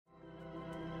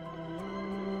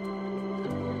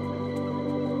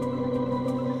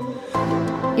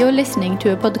You're listening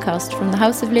to a podcast from the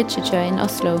House of Literature in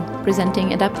Oslo,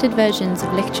 presenting adapted versions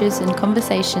of lectures and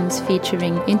conversations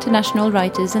featuring international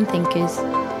writers and thinkers.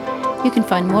 You can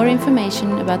find more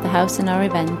information about the house and our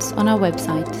events on our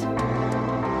website.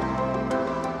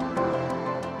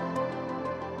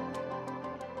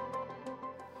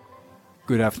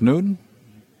 Good afternoon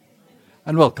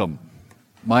and welcome.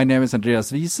 My name is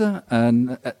Andreas Wiese,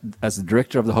 and as the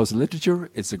director of the House of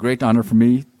Literature, it's a great honor for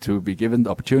me to be given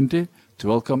the opportunity to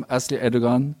welcome Asli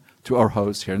Erdogan to our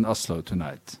house here in Oslo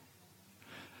tonight.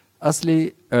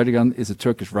 Asli Erdogan is a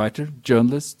Turkish writer,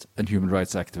 journalist, and human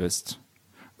rights activist.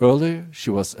 Earlier, she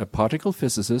was a particle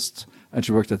physicist, and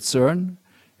she worked at CERN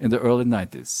in the early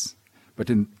 90s.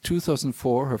 But in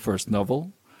 2004, her first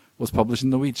novel was published in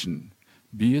Norwegian,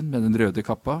 Byen med den røde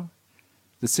kappa,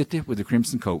 The City with the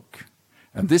Crimson Coke.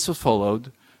 And this was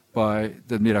followed by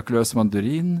The Miraculous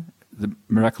Mandarin, The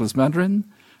Miraculous Mandarin,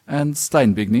 and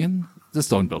Steinbygningen, The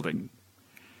Stone Building.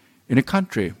 In a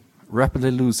country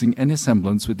rapidly losing any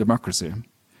semblance with democracy,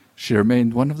 she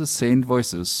remained one of the sane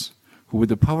voices who, with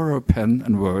the power of pen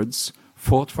and words,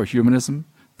 fought for humanism,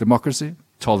 democracy,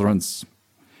 tolerance.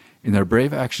 In her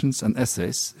brave actions and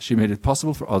essays, she made it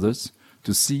possible for others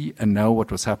to see and know what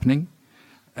was happening,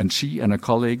 and she and her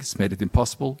colleagues made it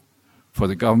impossible for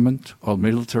the government or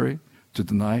military to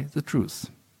deny the truth.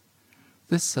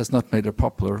 This has not made her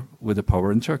popular with the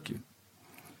power in Turkey.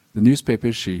 The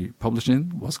newspaper she published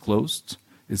in was closed.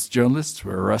 Its journalists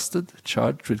were arrested,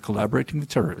 charged with collaborating with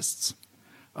terrorists.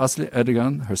 Asli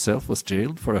Erdogan herself was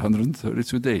jailed for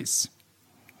 132 days.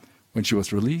 When she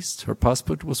was released, her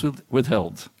passport was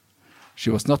withheld. She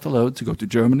was not allowed to go to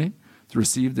Germany to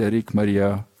receive the Erich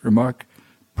Maria Remarque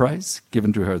Prize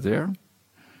given to her there.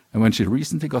 And when she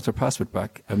recently got her passport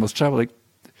back and was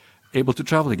able to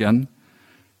travel again,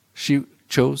 she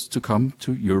chose to come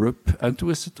to Europe and to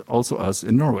visit also us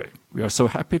in Norway. We are so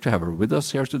happy to have her with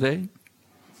us here today.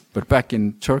 But back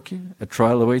in Turkey, a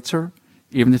trial awaits her.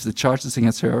 Even if the charges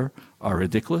against her are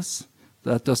ridiculous,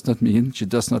 that does not mean she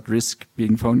does not risk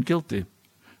being found guilty,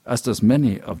 as does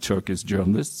many of Turkey's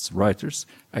journalists, writers,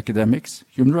 academics,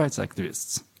 human rights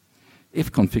activists. If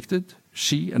convicted,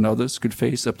 she and others could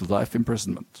face up to life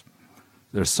imprisonment.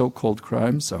 Their so-called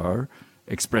crimes are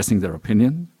expressing their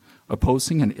opinion,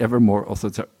 opposing an ever more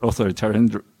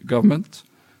authoritarian government,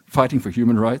 fighting for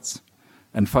human rights,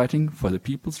 and fighting for the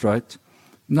people's right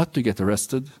not to get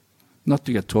arrested, not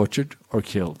to get tortured or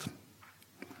killed.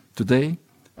 Today,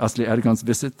 Asli Erdogan's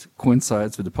visit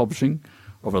coincides with the publishing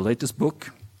of her latest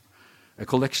book, a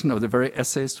collection of the very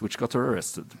essays which got her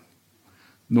arrested.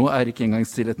 Nå ikke engang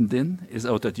stillheten din is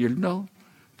out at Gyldendal,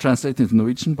 translated into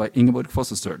Norwegian by Ingeborg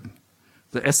Fossestøl.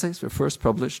 The essays were first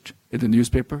published in the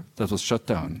newspaper that was shut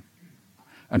down.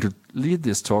 And to lead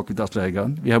this talk with Asli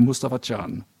Erdogan, we have Mustafa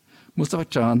Can. Mustafa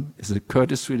Can is a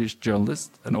Kurdish-Swedish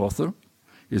journalist and author.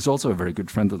 He is also a very good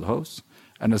friend of the house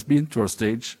and has been to our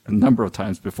stage a number of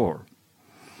times before.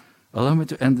 Allow me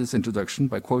to end this introduction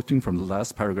by quoting from the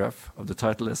last paragraph of the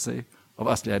title essay of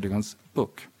Asli Erdogan's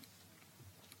book.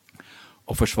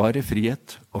 Å forsvare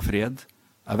frihet og fred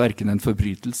verken en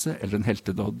forbrytelse eller en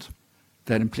heltedåd.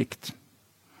 Det en plikt.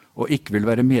 Å ikke vil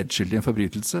være medskyldig i en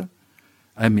forbrytelse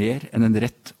mer enn en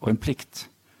rett og en plikt.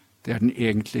 Det den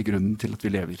egentlige grunnen til at vi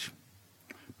lever.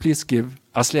 Please give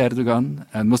Asli Erdogan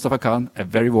and Mustafa Can a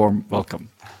very warm welcome.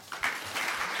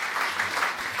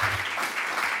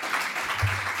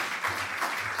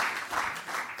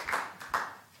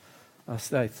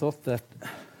 Asli, I thought that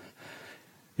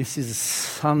this is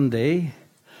Sunday,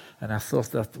 and I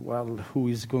thought that, well, who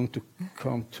is going to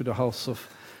come to the House of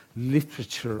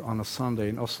Literature on a Sunday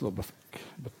in Oslo? But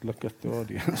look at the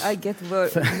audience. I get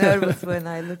nervous when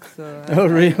I look, so oh,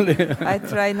 really? I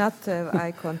try not to have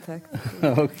eye contact.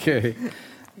 Okay.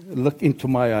 Look into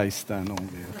my eyes then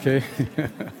only, okay?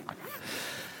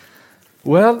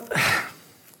 Well,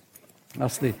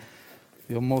 Asli,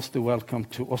 you're most welcome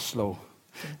to Oslo.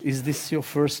 Is this your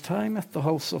first time at the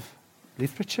House of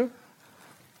Literature?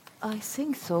 I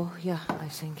think so, yeah, I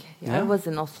think. Yeah. Yeah? I was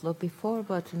in Oslo before,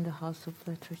 but in the House of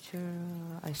Literature,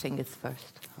 I think it's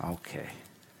first. Okay.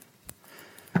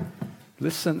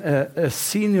 Listen, a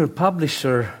senior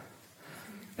publisher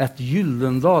at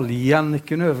Gyldendal,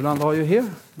 Jannicke Øverland, are you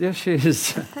here? There she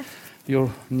is,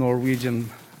 your Norwegian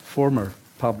former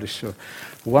publisher.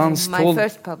 Once My told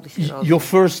first publisher also. Your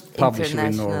first publisher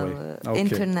in Norway? Okay.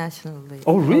 Internationally.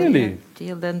 Oh, really?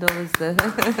 Gyldendal is the...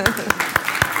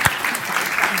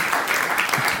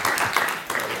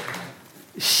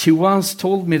 She once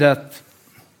told me that,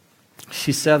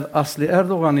 she said, Asli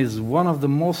Erdogan is one of the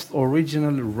most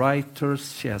original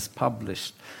writers she has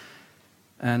published.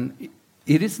 And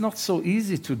It is not so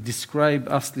easy to describe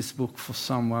Astrid's book for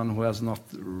someone who has not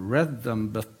read them,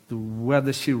 but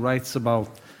whether she writes about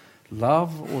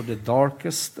love or the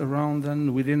darkest around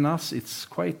and within us, it's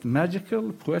quite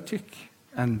magical, poetic,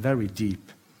 and very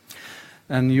deep.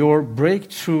 And your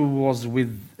breakthrough was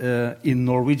with, in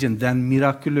Norwegian, Den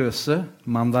mirakuløse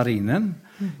mandarinen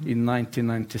in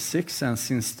 1996, and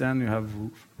since then you have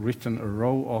written a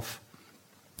row of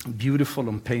beautiful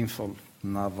and painful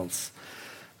novels,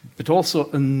 but also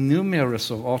a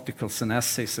numerous of articles and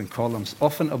essays and columns,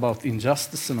 often about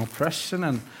injustice and oppression,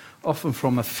 and often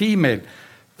from a female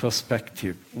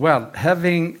perspective. Well,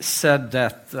 having said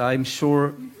that, I'm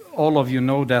sure all of you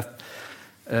know that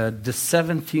the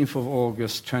 17th of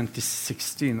August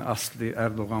 2016, Astrid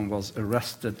Erdogan was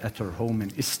arrested at her home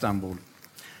in Istanbul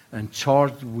and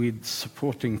charged with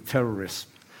supporting terrorism,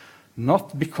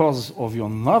 not because of your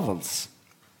novels,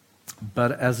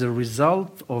 but as a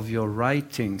result of your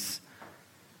writings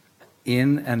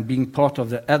in and being part of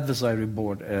the advisory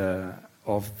board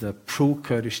of the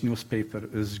pro-Kurdish newspaper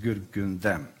Özgür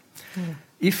Gündem.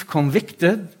 If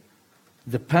convicted,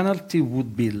 the penalty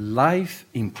would be life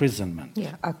imprisonment.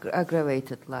 Yeah,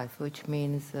 aggravated life, which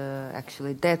means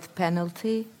actually death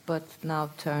penalty, but now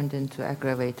turned into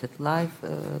aggravated life,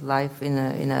 life in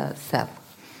a cell.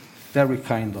 Very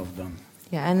kind of them.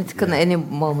 Yeah, and it can any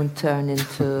moment turn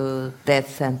into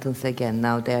death sentence again.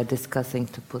 Now they are discussing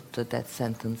to put the death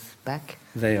sentence back.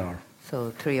 They are.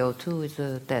 So 302 is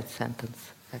a death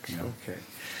sentence, actually. Okay.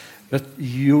 But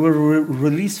you were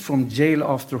released from jail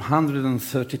after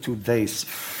 132 days.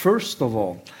 First of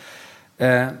all,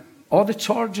 are the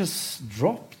charges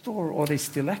dropped or are they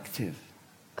still active?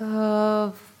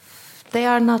 They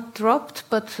are not dropped,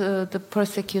 but the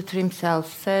prosecutor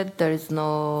himself said there is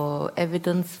no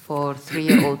evidence for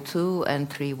 302 and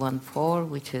 314,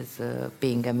 which is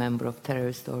being a member of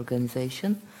terrorist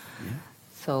organization. Yeah.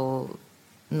 So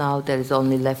now there is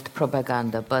only left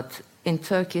propaganda. But in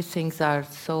Turkey, things are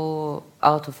so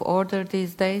out of order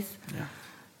these days. Yeah.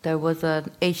 There was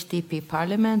an HDP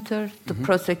parliamentary. The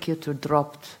prosecutor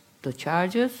dropped the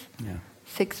charges. Yeah.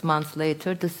 6 months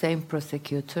later, the same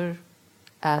prosecutor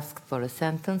asked for a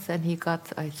sentence, and he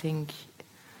got, I think,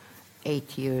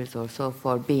 8 years or so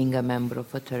for being a member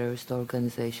of a terrorist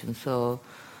organization. So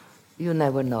you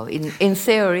never know. In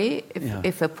theory,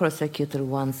 if a prosecutor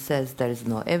once says there is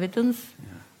no evidence,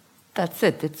 that's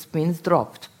it. It means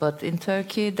dropped. But in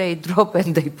Turkey, they drop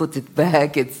and they put it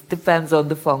back. It depends on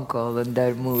the phone call and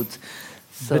their mood.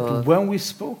 So, but when we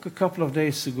spoke a couple of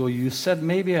days ago, you said,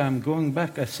 maybe I'm going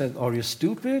back. I said, are you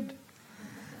stupid?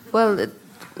 Well,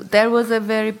 there was a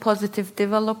very positive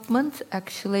development.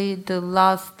 Actually,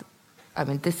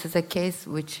 this is a case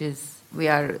which is, we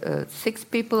are 6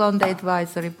 people on the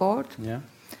advisory board. Yeah.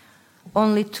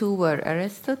 Only 2 were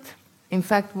arrested. In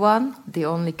fact, 1, the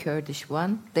only Kurdish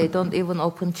one, they don't even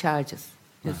open charges,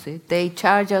 you see. They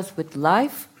charge us with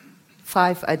life,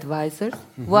 5 advisors.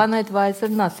 1 advisor,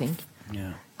 nothing.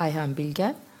 Yeah. Ayhan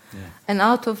Bilgen. Yeah. And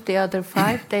out of the other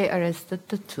 5, they arrested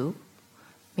the 2.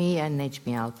 Me and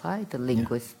Necmi Alpay, the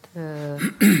linguist.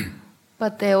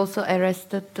 But they also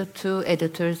arrested the 2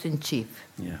 editors-in-chief,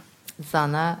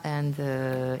 Zana and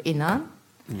Inan.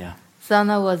 Yeah.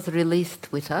 Zana was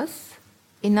released with us.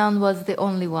 Inan was the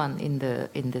only one in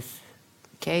this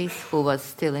case who was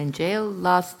still in jail.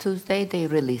 Last Tuesday, they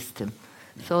released him.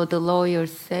 So the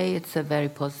lawyers say it's a very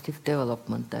positive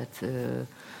development that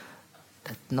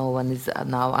no one is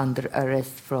now under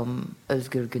arrest from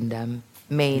Özgür Gündem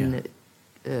main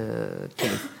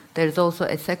case. There's also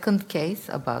a second case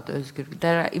about Özgür.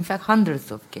 There are, in fact,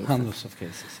 hundreds of cases. Hundreds of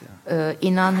cases, yeah.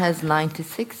 Inan has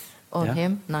 96 on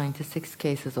him, 96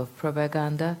 cases of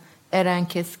propaganda. Eren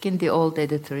Keskin, the old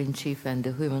editor-in-chief and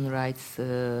the human rights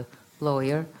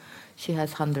lawyer, she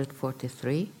has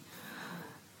 143.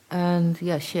 And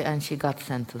she got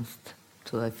sentenced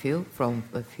to a few,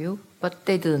 but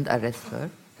they didn't arrest her.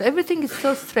 So everything is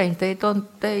so strange. They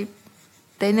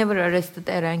never arrested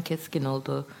Eren Keskin,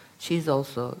 although she's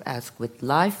also asked with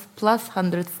life plus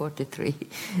 143,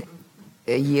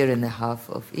 a year and a half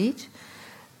of each.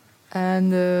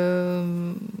 And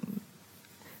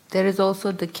there is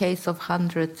also the case of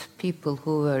 100 people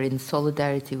who were in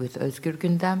solidarity with Özgür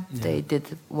Gündem. Yeah. They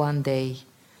did one day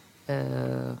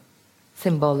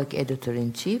symbolic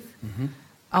editor-in-chief.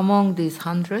 Among these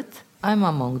 100, I'm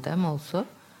among them also,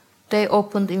 they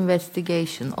opened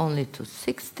investigation only to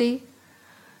 60.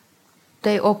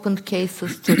 They opened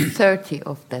cases to 30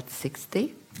 of that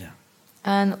 60. Yeah.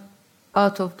 And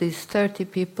out of these 30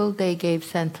 people, they gave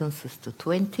sentences to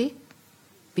 20,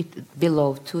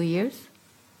 below 2 years.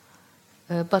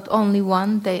 But only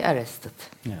one they arrested.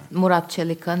 Yeah. Murat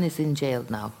Çelikan is in jail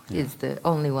now. Yeah. He's the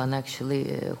only one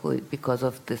actually who, because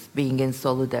of this being in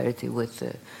solidarity with.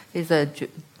 He's a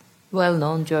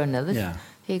well-known journalist. Yeah.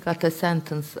 He got a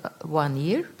sentence 1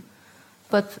 year,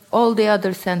 but all the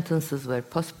other sentences were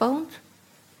postponed.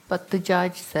 But the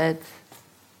judge said,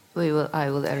 I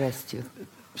will arrest you.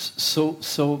 So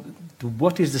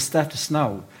what is the status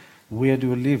now? Where do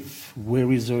you live? Where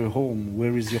is your home?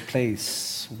 Where is your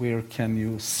place? Where can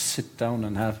you sit down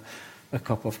and have a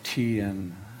cup of tea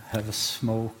and have a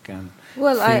smoke and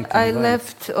Well, think I and write?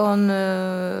 left on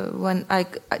when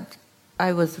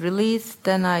I was released.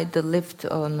 Then I lived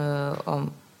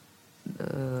on.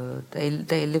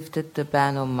 They lifted the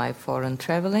ban on my foreign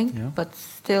traveling, Yeah. but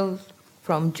still,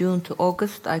 from June to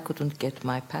August, I couldn't get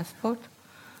my passport,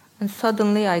 and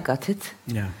suddenly I got it.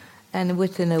 Yeah. And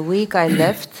within a week, I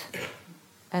left,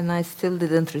 and I still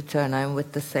didn't return. I'm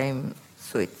with the same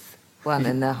suits,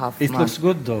 1.5 It months. looks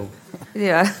good though.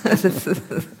 Yeah, this is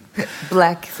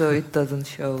black, so it doesn't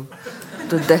show.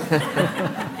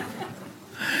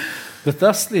 But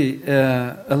Asli,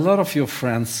 a lot of your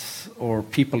friends or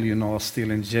people you know are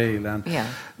still in jail, and Yeah.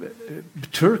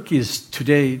 Turkey is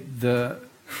today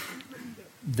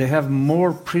they have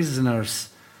more prisoners,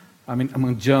 I mean,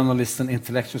 among journalists and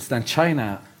intellectuals than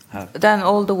China have. Then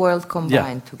all the world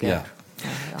combined Yeah, together.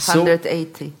 yeah.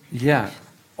 180. Yeah.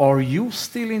 Are you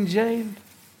still in jail?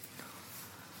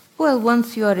 Well,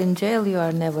 once you are in jail, you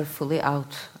are never fully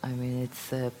out. I mean,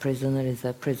 it's a prisoner is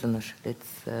a prisoner.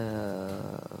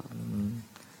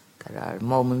 There are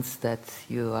moments that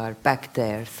you are back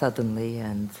there suddenly,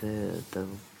 and the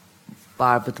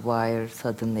barbed wire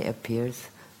suddenly appears,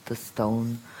 the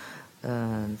stone,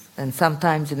 and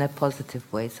sometimes in a positive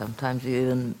way. Sometimes you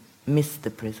even miss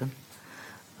the prison.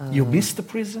 You miss the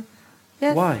prison?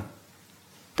 Yes. Why?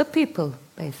 The people,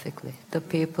 basically, the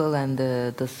people and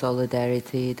the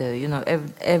solidarity.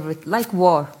 Like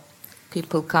war.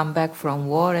 People come back from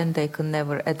war and they can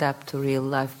never adapt to real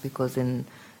life because in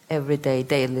everyday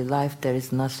daily life there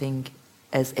is nothing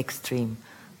as extreme.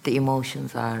 The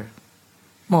emotions are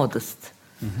modest.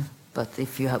 Mm-hmm. But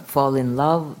if you fall in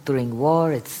love during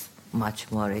war, it's much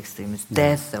more extreme. It's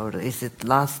death, or is it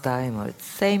last time, or it's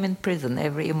same in prison.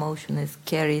 Every emotion is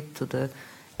carried to the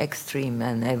extreme,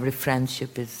 and every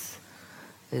friendship is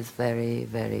very,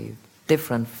 very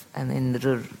different. And in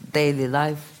the daily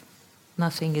life,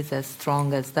 nothing is as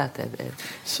strong as that.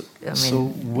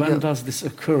 So when does this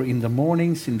occur? In the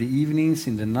mornings, in the evenings,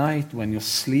 in the night, when you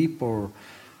sleep, or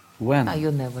when?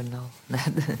 You never know.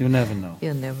 You never know.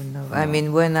 You never know. I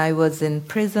mean, when I was in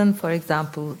prison, for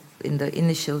example, in the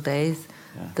initial days,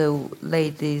 the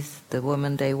ladies, the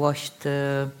women, they washed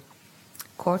the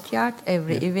courtyard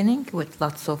every evening with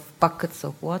lots of buckets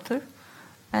of water,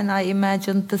 and I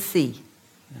imagined the sea.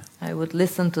 I would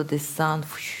listen to this sound,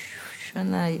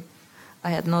 and I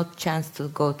had no chance to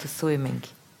go to swimming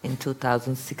in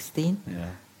 2016,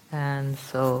 and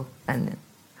so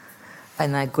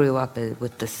and I grew up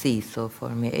with the sea. So for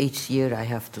me, each year I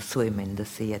have to swim in the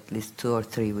sea at least 2 or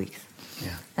 3 weeks.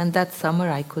 Yeah. And that summer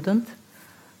I couldn't,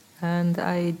 and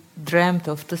I dreamt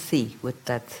of the sea with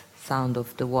that sound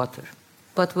of the water.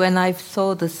 But when I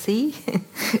saw the sea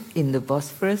in the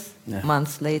Bosphorus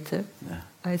months later,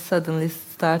 I suddenly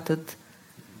started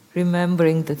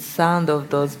remembering the sound of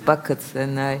those buckets,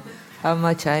 and how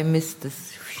much I missed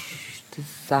this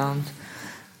sound.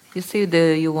 You see,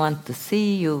 you want the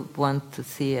sea, you want to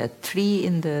see a tree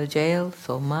in the jail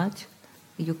so much.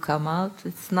 You come out,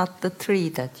 it's not the tree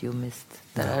that you missed.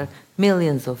 There are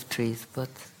millions of trees, but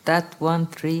that one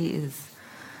tree is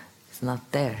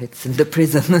not there. It's in the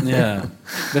prison. Yeah.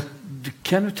 But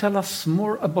can you tell us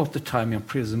more about the time in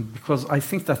prison? Because I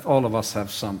think that all of us have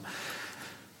some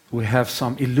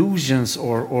illusions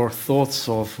or thoughts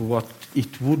of what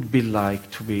it would be like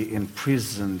to be in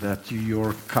prison, that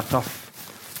you're cut off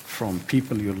from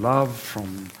people you love,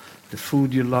 from the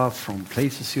food you love, from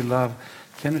places you love.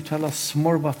 Can you tell us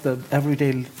more about the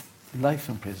everyday life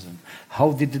in prison?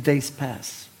 How did the days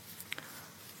pass?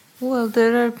 Well,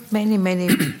 there are many, many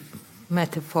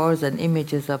metaphors and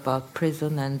images about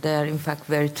prison, and they're in fact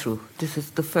very true. This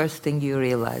is the first thing you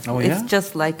realize. Oh, it's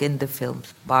just like in the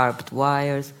films. Barbed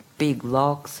wires, big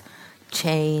locks,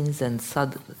 chains, and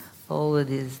all it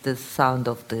is the sound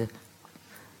of the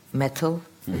metal,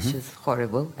 which is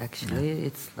horrible, actually.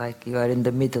 It's like you are in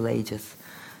the Middle Ages.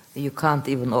 You can't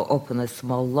even open a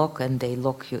small lock, and they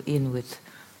lock you in with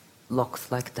locks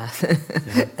like that,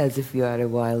 as if you are a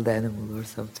wild animal or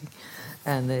something.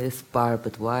 And there's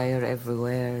barbed wire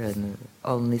everywhere, and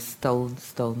only stone.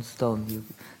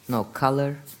 No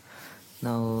color,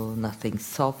 nothing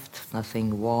soft,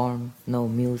 nothing warm, no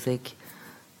music.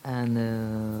 And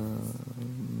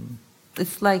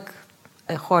it's like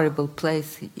a horrible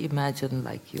place. Imagine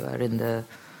like you are in the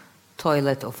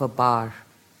toilet of a bar.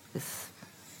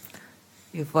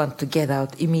 You want to get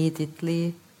out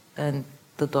immediately, and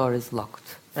the door is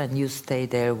locked, and you stay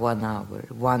there 1 hour,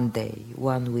 1 day,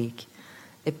 1 week.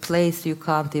 A place you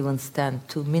can't even stand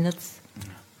 2 minutes.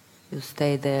 You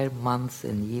stay there months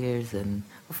and years, and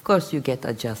of course you get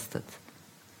adjusted.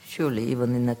 Surely,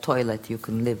 even in a toilet, you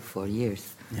can live for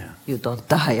years. Yeah. You don't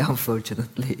die,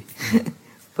 unfortunately.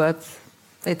 But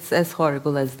it's as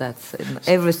horrible as that.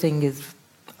 Everything is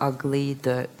ugly,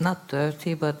 not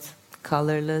dirty, but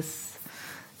colorless.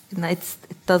 It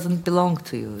doesn't belong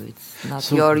to you. It's not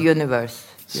your universe.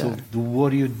 So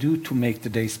what do you do to make the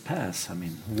days pass? I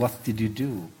mean, what did you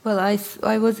do? Well,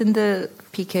 I was in the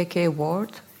PKK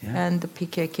ward, Yeah. and the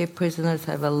PKK prisoners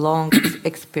have a long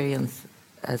experience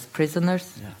as prisoners.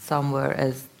 Yeah. Some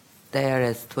were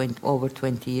there over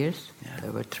 20 years. Yeah.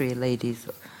 There were 3 ladies,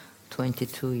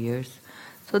 22 years.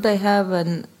 So they have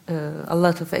a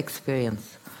lot of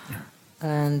experience. Yeah.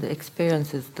 And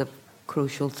experience is the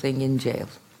crucial thing in jail.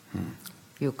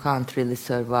 You can't really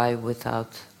survive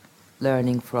without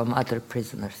learning from other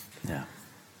prisoners. Yeah.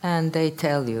 And they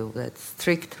tell you that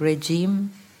strict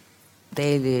regime,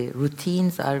 daily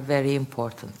routines are very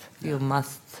important. Yeah. You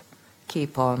must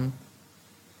keep on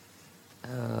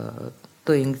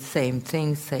doing same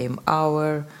thing, same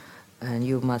hour, and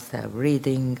you must have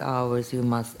reading hours, you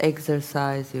must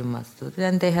exercise, you must do.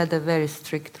 And they had a very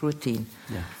strict routine.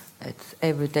 Yeah. It's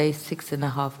every day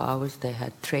 6.5 hours they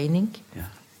had training. Yeah.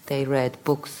 They read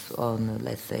books on,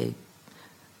 let's say,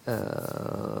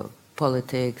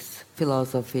 politics,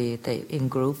 philosophy, in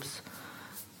groups,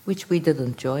 which we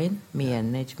didn't join, me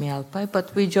and Necmi Alpay,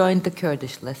 but we joined the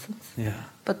Kurdish lessons. Yeah.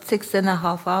 But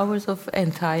 6.5 hours of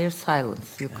entire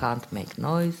silence. You can't make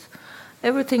noise.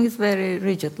 Everything is very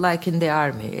rigid, like in the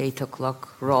army. 8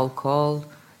 o'clock roll call,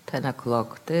 10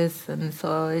 o'clock this, and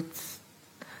so it's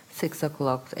 6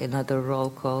 o'clock another roll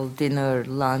call, dinner,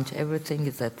 lunch, everything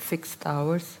is at fixed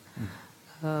hours.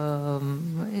 A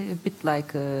bit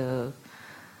like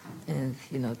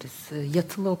this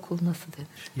yatılı okul nasıl denir?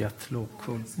 Yatılı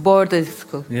okul. Boarding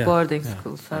school. Yeah, Boarding yeah,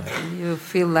 school. Something. You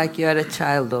feel like you are a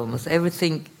child almost.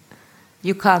 Everything,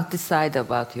 you can't decide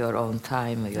about your own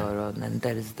time, and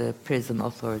there is the prison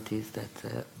authorities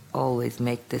that always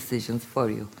make decisions for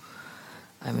you.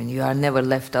 I mean, you are never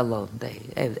left alone.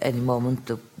 At any moment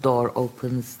the door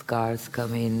opens, guards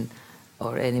come in,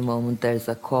 or any moment there's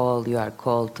a call, you are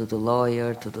called to the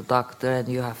lawyer, to the doctor, and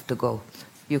you have to go.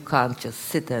 You can't just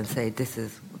sit and say,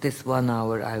 this 1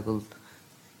 hour I will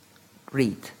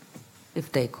read.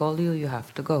 If they call you, you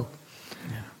have to go.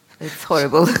 Yeah. It's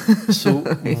horrible. So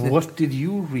what did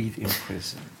you read in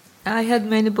prison? I had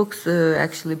many books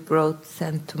actually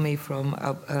sent to me from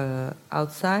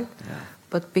outside. Yeah.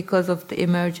 But because of the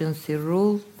emergency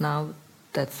rule, now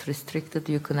that's restricted.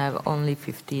 You can have only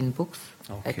 15 books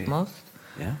at most.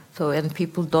 Yeah. So, and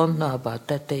people don't know about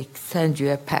that. They send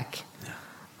you a pack.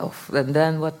 And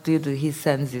then what do you do? He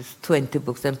sends you 20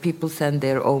 books, and people send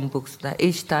their own books. Now,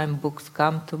 each time books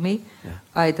come to me,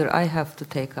 either I have to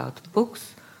take out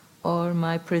books, or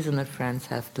my prisoner friends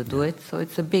have to do it. So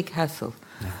it's a big hassle.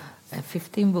 Yeah. And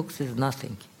 15 books is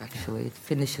nothing, actually. It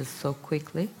finishes so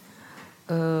quickly.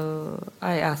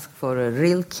 I asked for a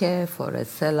Rilke, for a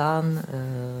Celan,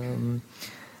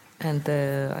 and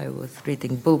I was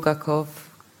reading Bulgakov,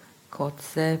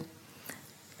 Kotze,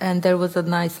 and there was a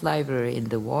nice library in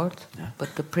the ward,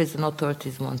 but the prison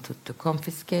authorities wanted to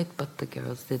confiscate, but the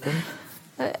girls didn't.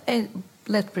 And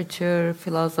literature,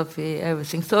 philosophy,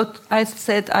 everything. So I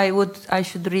said I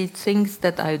should read things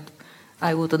that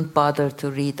I wouldn't bother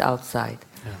to read outside.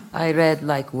 Yeah. I read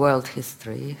like world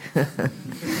history.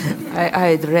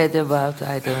 I read about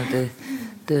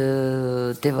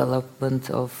the development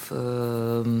of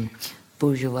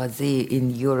bourgeoisie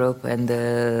in Europe and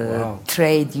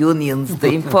trade unions,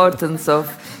 the importance of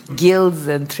guilds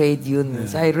and trade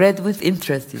unions. I read with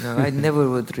interest. I never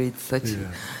would read such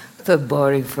so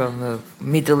boring from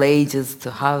Middle Ages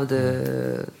to how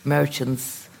the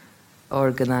merchants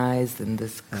organized and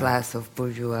this class of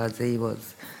bourgeoisie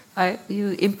was.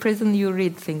 In prison, you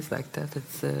read things like that.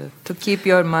 It's to keep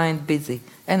your mind busy.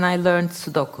 And I learned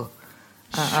Sudoku.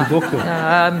 Sudoku?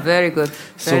 I'm very good.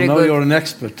 So now you're an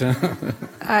expert. Huh?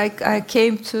 I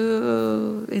came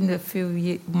to, in a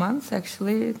few months,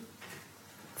 actually,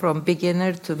 from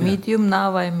beginner to medium.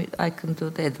 Now I can do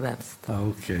the advanced.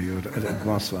 Okay, you're the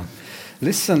advanced one.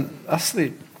 Listen,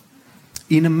 Asli,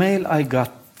 in a mail I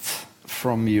got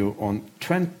from you on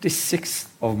 26th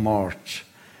of March,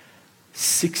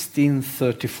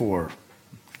 1634,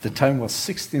 the time was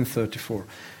 1634,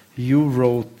 you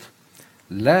wrote,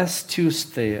 "Last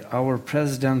Tuesday, our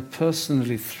president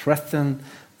personally threatened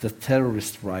the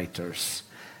terrorist writers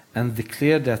and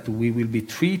declared that we will be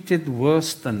treated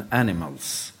worse than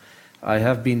animals. I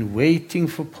have been waiting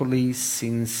for police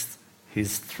since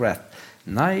his threat,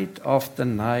 night after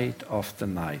night after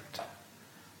night.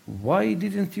 Why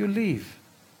didn't you leave?"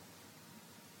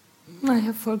 I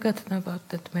have forgotten about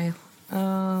that mail.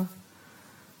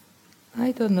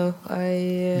 I don't know.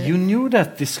 You knew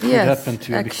that this could happen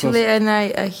to you actually, and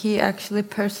he actually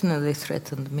personally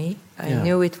threatened me. I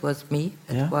knew it was me.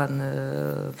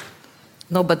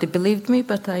 Nobody believed me,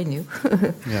 but I knew.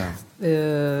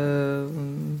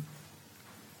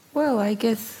 Well, I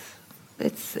guess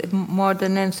it's more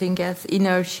than anything else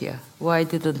inertia. Why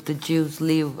didn't the Jews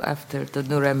leave after the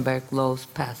Nuremberg laws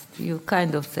passed? You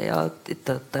kind of say, "Oh,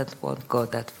 that won't go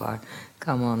that far.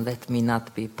 Come on, let me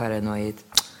not be paranoid.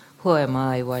 Who am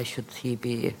I? Why should he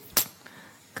be?"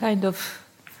 Kind of,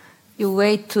 you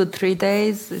wait 2-3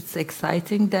 days, it's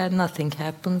exciting, then nothing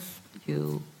happens,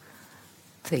 you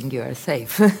think you are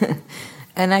safe.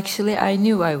 And actually, I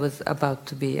knew I was about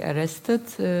to be arrested.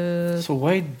 So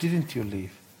why didn't you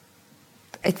leave?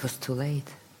 It was too late.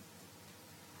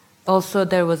 Also,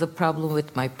 there was a problem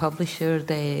with my publisher.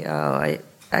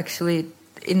 Actually,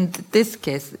 in this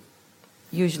case,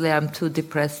 usually I'm too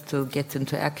depressed to get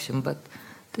into action, but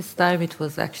this time it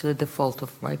was actually the fault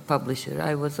of my publisher.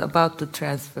 I was about to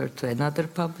transfer to another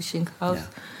publishing house,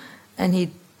 and he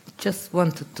just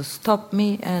wanted to stop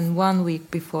me, and 1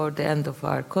 week before the end of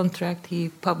our contract, he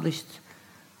published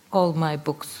all my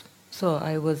books. So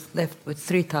I was left with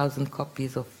 3,000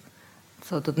 copies of.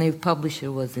 So the new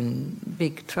publisher was in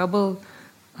big trouble.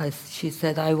 She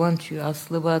said, "I want you,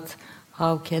 Aslı, but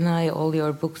how can I? All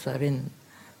your books are in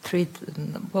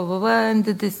blah, blah, blah." And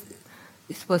this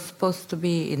was supposed to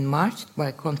be in March.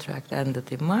 My contract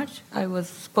ended in March. I was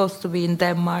supposed to be in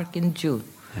Denmark in June.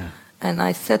 And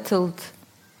I settled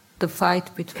the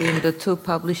fight between the two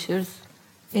publishers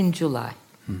in July.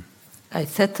 I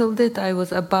settled it. I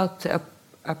was about to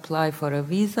apply for a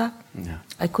visa.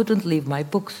 I couldn't leave my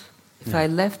books. If I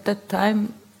left that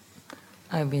time,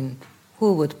 I mean,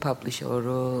 who would publish?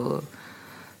 So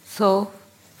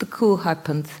the coup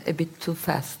happened a bit too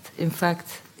fast. In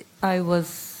fact, I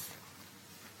was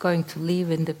going to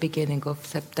leave in the beginning of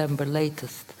September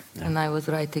latest, and I was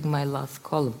writing my last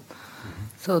column.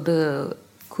 So the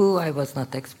coup I was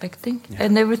not expecting,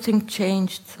 and everything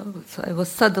changed, so I was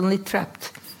suddenly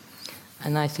trapped.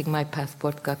 And I think my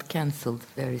passport got cancelled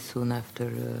very soon after.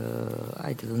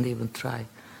 I didn't even try.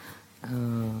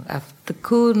 After the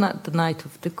coup, the night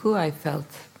of the coup, I felt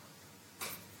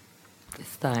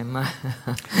this time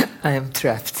I am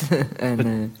trapped.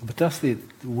 But that's it.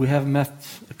 We have met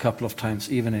a couple of times,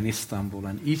 even in Istanbul,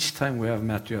 and each time we have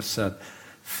met, you have said,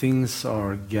 things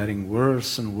are getting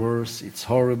worse and worse. It's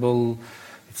horrible.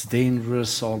 It's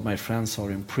dangerous. All my friends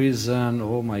are in prison.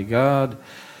 Oh my God.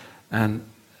 And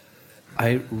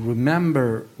I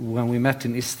remember when we met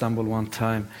in Istanbul one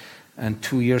time, and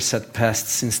 2 years had passed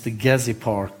since the Gezi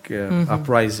Park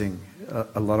uprising.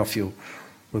 A lot of you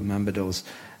remember those.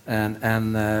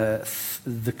 And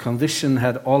the condition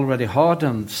had already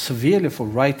hardened severely for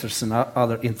writers and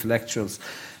other intellectuals.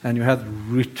 And you had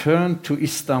returned to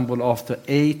Istanbul after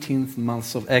 18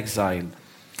 months of exile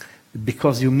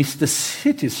because you missed the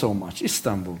city so much,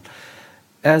 Istanbul.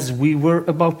 As we were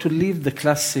about to leave the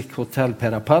classic Hotel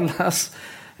Perapalas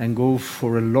and go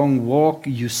for a long walk,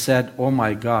 you said, "Oh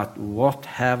my God, what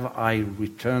have I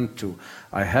returned to?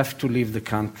 I have to leave the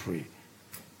country."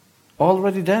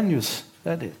 Already then you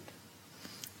said it.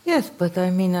 Yes, but I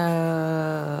mean,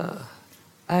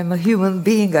 I'm a human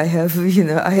being. I have,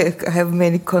 I have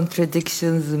many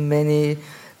contradictions, many.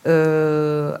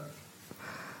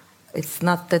 It's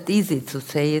not that easy to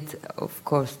say it. Of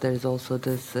course, there's also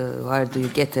this, where do you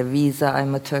get a visa?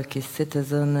 I'm a Turkish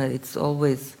citizen. It's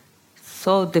always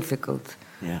so difficult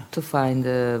to find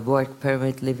a work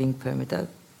permit, living permit.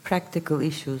 Practical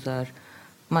issues are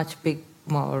much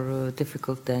more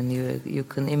difficult than you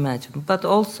can imagine. But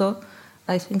also,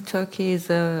 I think Turkey is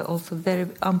also a very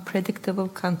unpredictable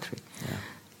country.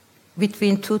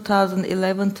 Between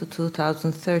 2011 to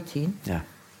 2013,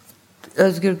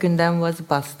 Özgür Gündem was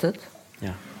busted.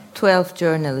 12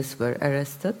 journalists were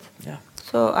arrested.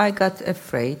 So I got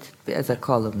afraid as a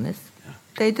columnist.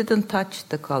 They didn't touch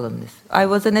the columnist. I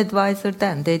was an advisor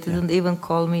then. They didn't even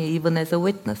call me even as a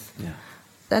witness.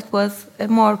 That was a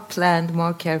more planned,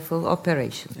 more careful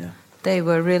operation. They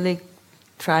were really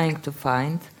trying to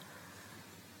find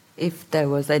if there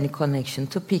was any connection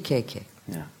to PKK.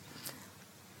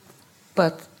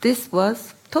 But this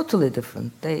was totally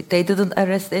different. They didn't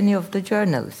arrest any of the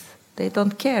journalists. They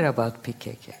don't care about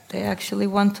PKK. They actually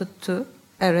wanted to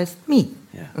arrest me.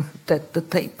 Yeah. That the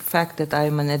fact that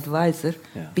I'm an advisor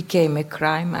became a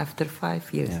crime after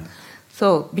 5 years. Yeah.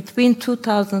 So between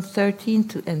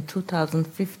 2013 and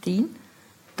 2015,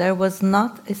 there was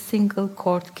not a single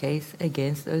court case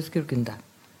against Özgür Gündem.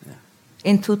 Yeah.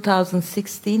 In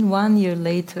 2016, 1 year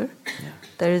later,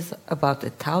 there is about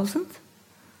 1,000,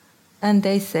 and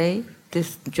they say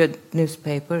this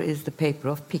newspaper is the paper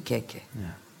of PKK.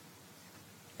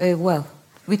 Yeah. Well,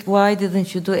 why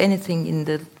didn't you do anything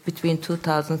between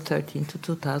 2013 to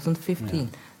 2015? Yeah.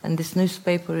 And this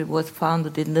newspaper was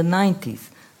founded in the 90s.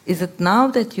 Is it now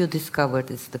that you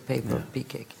discovered it's the paper of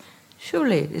PKK?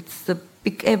 Surely,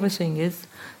 everything is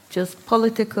just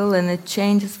political, and it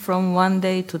changes from one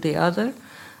day to the other,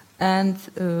 and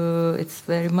it's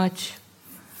very much,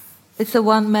 it's a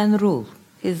one-man rule.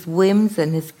 His whims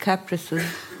and his caprices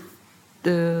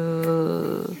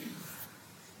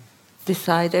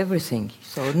decide everything.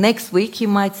 So next week he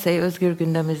might say Özgür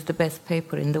Gündem is the best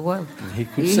paper in the world. He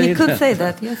could say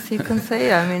that. Yes, he can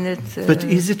say. I mean, it's. But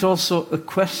is it also a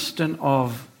question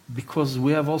of, because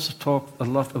we have also talked a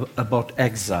lot about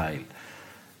exile.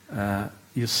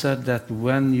 You said that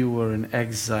when you were in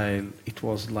exile, it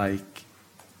was like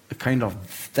a kind of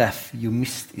death. You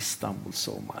missed Istanbul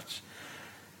so much.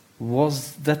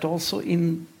 Was that also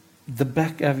in the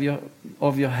back of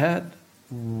your head,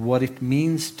 what it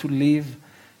means to live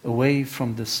away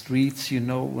from the streets,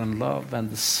 and love,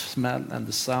 and the smell, and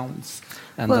the sounds,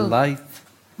 and the light?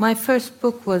 My first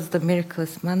book was The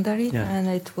Miraculous Mandarin, and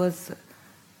it was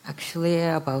actually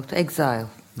about exile.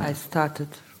 Yeah. I started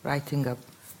writing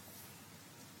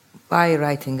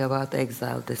about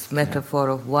exile. This metaphor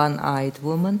of one-eyed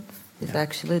woman is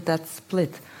actually that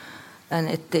split. And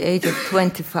at the age of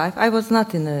 25, I was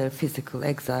not in a physical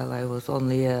exile. I was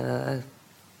only a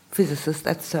physicist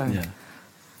at CERN. Yeah.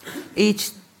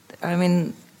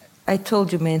 I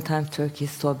told you many times Turkey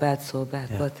is so bad,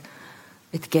 but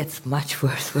it gets much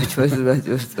worse, much worse.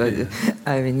 Yeah.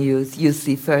 You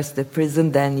see first the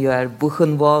prison, then you are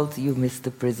Buchenwald, you miss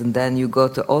the prison, then you go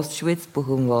to Auschwitz,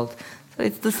 Buchenwald. So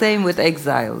it's the same with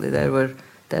exile. There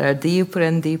are deeper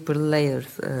and deeper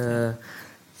layers.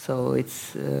 So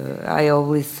it's. I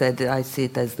always said I see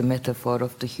it as the metaphor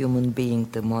of the human being,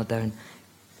 the modern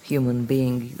human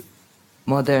being.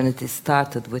 Modernity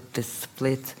started with this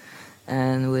split,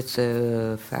 and with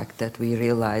the fact that we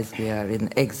realize we are in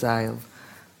exile,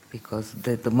 because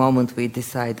the moment we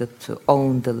decided to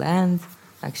own the land,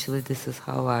 actually this is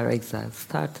how our exile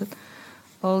started.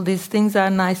 All these things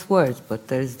are nice words, but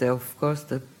there is, of course,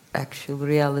 the actual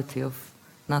reality of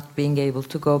not being able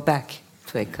to go back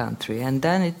to a country. And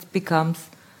then it becomes,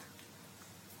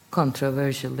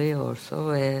 controversially or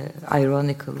so,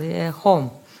 ironically, a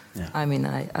home. Yeah.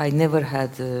 I never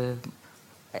had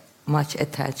much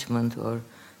attachment or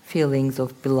feelings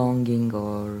of belonging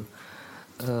or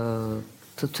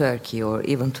to Turkey or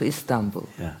even to Istanbul.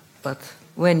 Yeah. But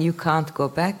when you can't go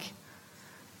back,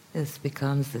 it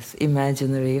becomes this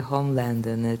imaginary homeland,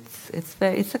 and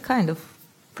it's a kind of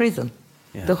prison.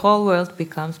 Yeah. The whole world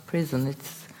becomes prison.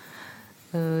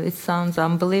 It sounds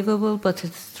unbelievable, but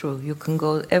it's true. You can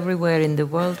go everywhere in the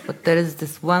world, but there is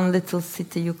this one little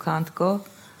city you can't go.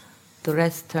 The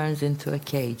rest turns into a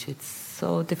cage. It's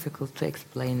so difficult to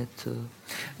explain it to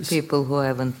people who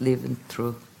haven't lived it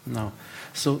through. No.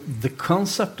 So the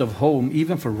concept of home,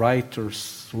 even for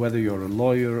writers, whether you're a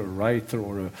lawyer, a writer,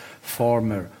 or a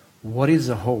farmer, what is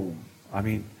a home?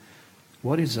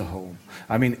 What is a home?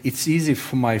 It's easy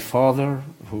for my father,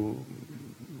 who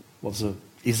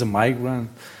is a migrant.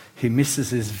 He misses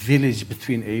his village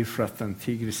between Euphrates and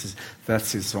Tigris.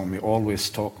 That's his home. He always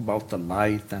talk about the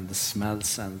light and the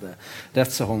smells, and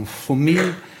that's a home. For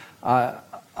me,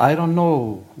 I don't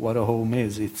know what a home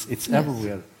is. It's yes,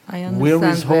 everywhere. I understand. Where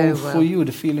is home well. for you,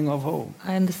 the feeling of home?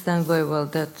 I understand very well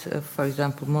that, for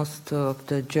example, most of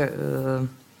the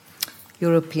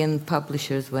European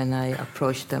publishers, when I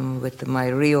approached them with my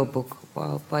Rio book,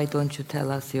 well, why don't you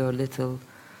tell us your little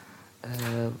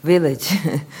village?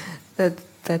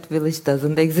 That village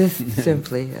doesn't exist,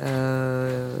 simply.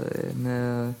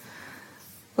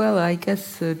 Well, I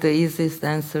guess the easiest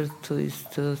answer is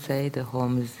to say the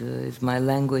home is my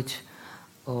language,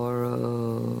 or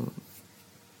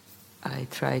I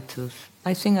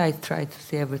think I try to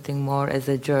see everything more as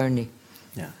a journey.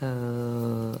 Yeah.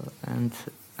 And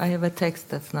I have a text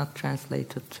that's not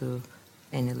translated to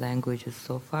any languages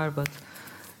so far, but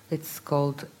it's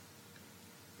called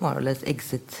more or less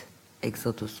Exodus,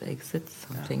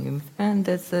 something. Yeah. And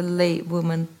there's a lay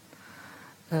woman,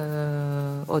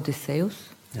 Odysseus.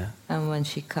 Yeah. And when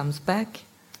she comes back,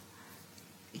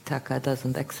 Ithaca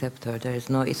doesn't accept her. There is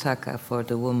no Ithaca for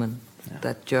the woman. Yeah.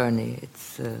 That journey,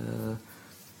 it's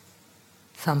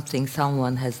something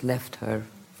someone has left her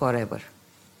forever.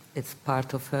 It's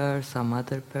part of her, some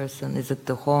other person. Is it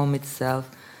the home itself?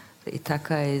 The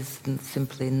Ithaca is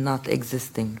simply not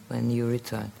existing when you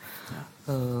return,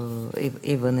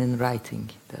 even in writing.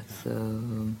 That's.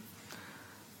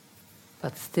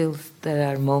 But still, there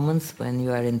are moments when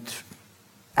you are in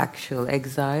actual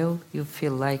exile. You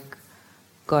feel like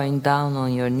going down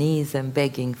on your knees and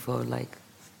begging for, like,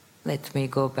 let me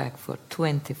go back for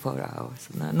 24 hours.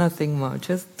 No, nothing more,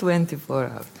 just 24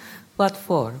 hours. What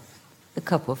for? A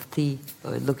cup of tea,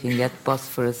 or looking at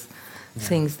Bosphorus,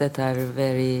 things that are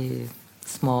very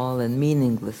small and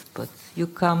meaningless, but you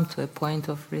come to a point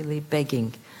of really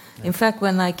begging. Yeah. In fact,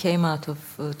 when I came out of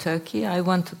Turkey, I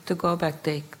wanted to go back.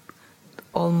 They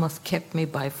almost kept me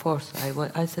by force.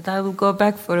 I said, I will go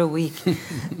back for a week.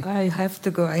 I have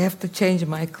to go. I have to change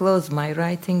my clothes. My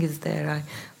writing is there.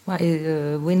 My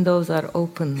windows are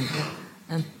open.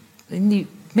 And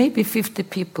maybe 50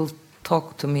 people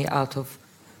talk to me out of,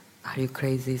 are you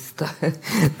crazy?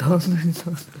 Don't.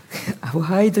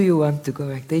 Why do you want to go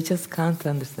back? They just can't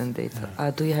understand it.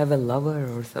 Do you have a lover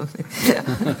or something?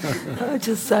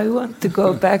 I want to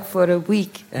go back for a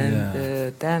week.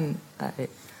 And then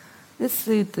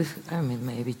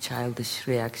maybe childish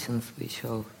reactions we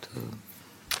show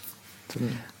to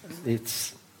me.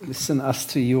 Listen, as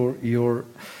to your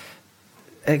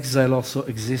exile also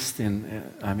exists in,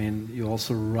 you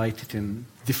also write it in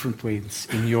different ways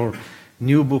in your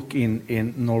new book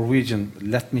in Norwegian.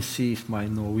 Let me see if my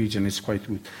Norwegian is quite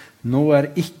good. Nå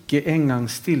ikke engang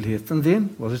stillheten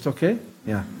din. Was it okay?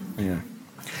 Yeah.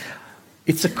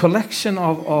 It's a collection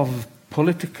of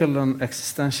political and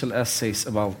existential essays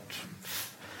about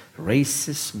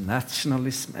racism,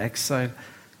 nationalism, exile,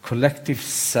 collective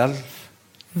self,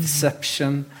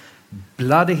 deception,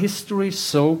 bloody history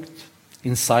soaked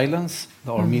in silence,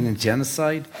 the Armenian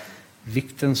genocide,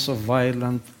 victims of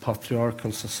violent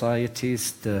patriarchal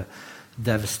societies, the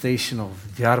devastation of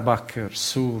Diyarbakir,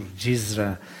 Sur,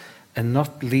 Cizre, and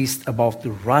not least about the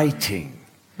writing.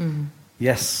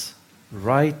 Yes,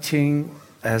 writing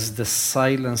as the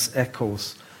silence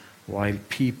echoes while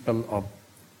people are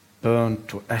burned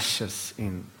to ashes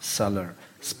in cellar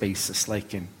spaces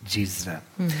like in Cizre.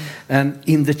 And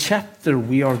in the chapter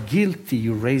We Are Guilty,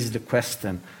 you raise the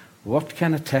question, what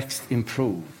can a text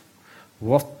improve?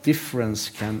 What difference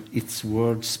can its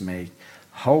words make?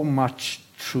 How much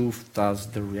truth does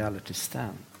the reality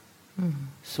stand?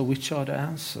 So which are the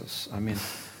answers?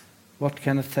 What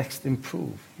can a text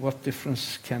improve? What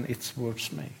difference can its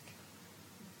words make?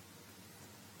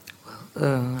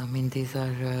 These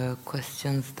are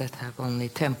questions that have only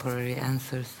temporary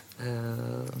answers.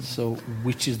 So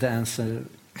which is the answer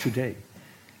today?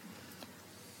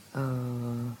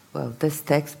 This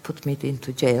text put me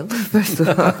into jail, first of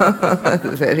all.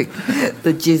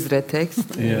 The Cizre text,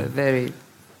 very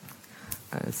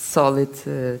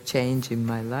solid change in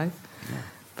my life. Yeah.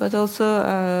 But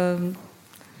also,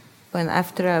 when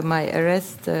after my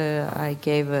arrest, I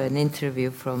gave an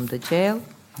interview from the jail.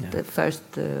 Yeah. The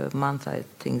first month,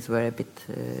 things were a bit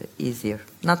easier.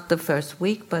 Not the first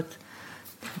week, but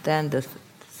then the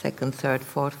second, third,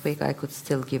 fourth week, I could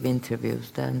still give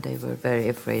interviews. Then they were very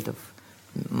afraid of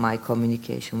my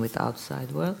communication with the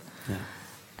outside world. Yeah.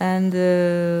 And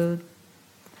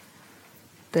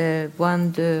the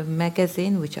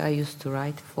magazine, which I used to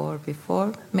write for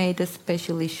before, made a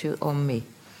special issue on me.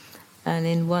 And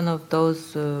in one of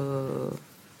those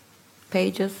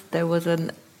pages, there was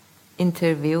an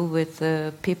interview with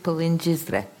people in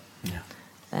Cizre. Yeah.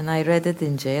 And I read it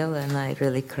in jail, and I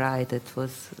really cried. It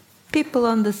was people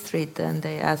on the street, and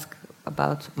they asked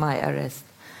about my arrest.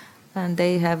 And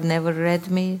they have never read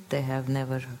me. They have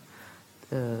never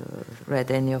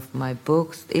read any of my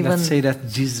books. Let's say that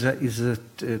Cizre is a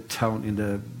town in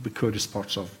the Kurdish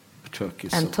parts of Turkey.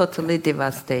 And totally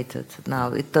devastated.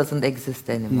 Now it doesn't exist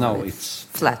anymore. No, it's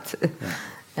flat. Yeah.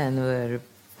 And where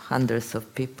hundreds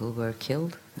of people were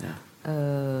killed. Yeah.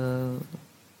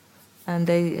 And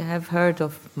they have heard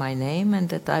of my name and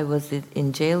that I was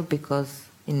in jail because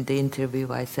in the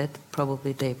interview I said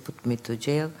probably they put me to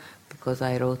jail because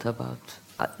I wrote about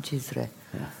Cizre.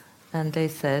 Yeah. And they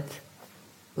said,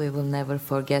 we will never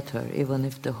forget her. Even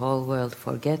if the whole world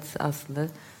forgets Aslı,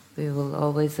 we will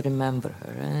always remember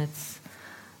her. And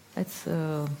it's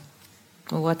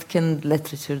what can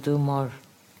literature do more?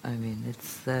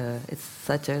 It's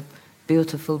such a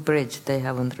beautiful bridge. They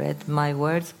haven't read my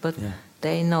words, but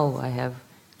they know I have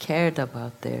cared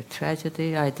about their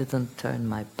tragedy. I didn't turn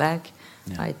my back.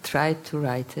 Yeah. I tried to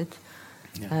write it.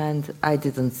 And I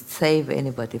didn't save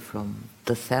anybody from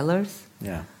the cellars.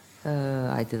 Yeah.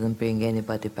 I didn't bring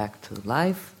anybody back to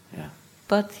life. Yeah.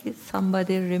 But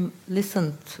somebody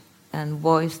listened and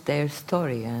voiced their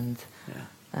story, and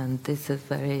this is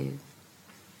very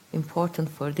important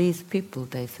for these people.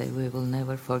 They say, we will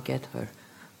never forget her.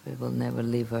 We will never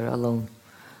leave her alone.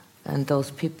 And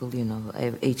those people, you know,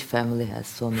 each family has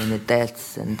so many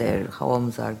deaths, and their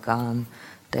homes are gone,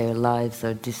 their lives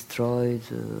are destroyed,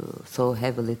 so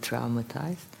heavily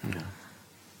traumatized. Yeah.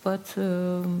 But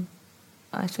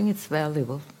I think it's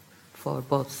valuable for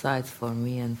both sides, for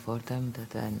me and for them,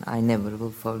 that I never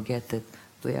will forget that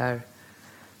we are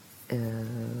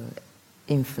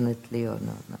infinitely or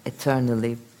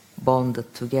eternally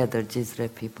bonded together, Jizre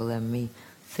people and me,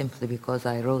 simply because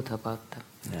I wrote about them.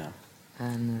 Yeah.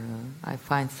 And I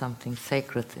find something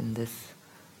sacred in this,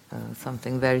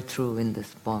 something very true in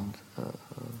this bond.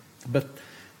 But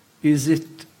is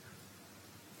it...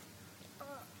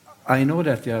 I know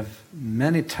that you have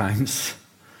many times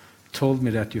told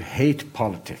me that you hate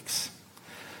politics.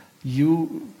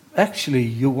 You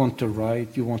want to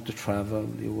write, you want to travel,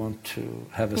 you want to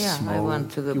have a smoke. I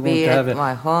want to you be at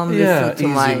my home, listen to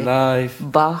my life.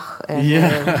 Bach, and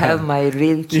have my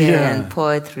Rilke and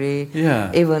poetry.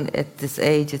 Yeah. Even at this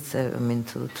age, it's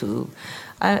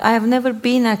I have never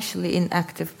been actually in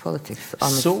active politics,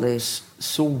 honestly.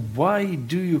 So why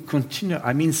do you continue?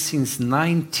 I mean, since in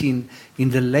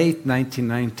the late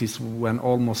 1990s, when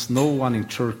almost no one in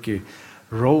Turkey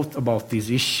wrote about these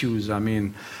issues, I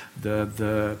mean,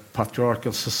 the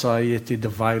patriarchal society, the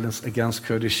violence against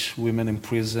Kurdish women in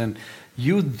prison,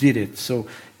 you did it. So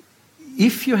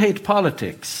if you hate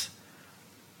politics,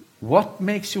 what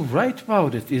makes you write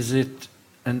about it? Is it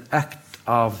an act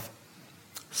of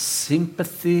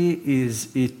sympathy? Is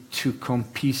it to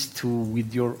compete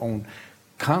with your own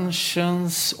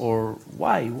conscience? Or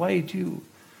why? Why do you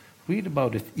read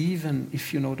about it even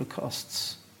if you know the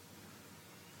costs?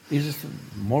 Is it a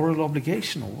moral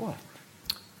obligation or what?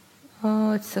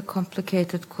 Oh, it's a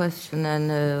complicated question,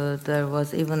 and there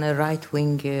was even a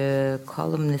right-wing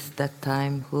columnist that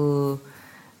time who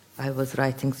I was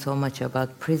writing so much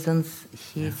about prisons.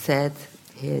 He said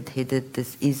he did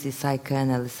this easy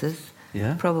psychoanalysis.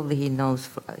 Yeah. Probably he knows,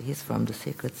 he's from the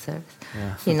Secret Service.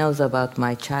 Yeah. He knows about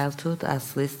my childhood,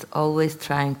 Aslis always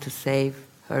trying to save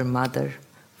her mother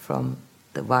from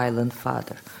the violent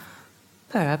father.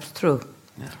 Perhaps true.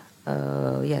 Yeah.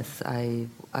 Yes, I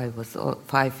was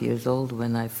 5 years old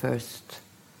when I first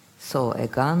saw a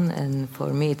gun, and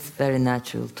for me it's very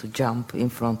natural to jump in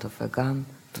front of a gun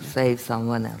to save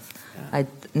someone else. Yeah. I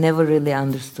never really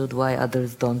understood why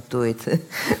others don't do it,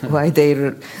 why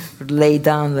they lay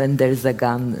down when there's a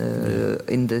gun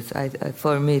in this.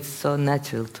 For me it's so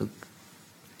natural to,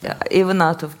 even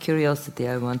out of curiosity,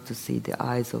 I want to see the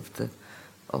eyes of the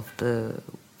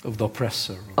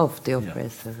oppressor. Of the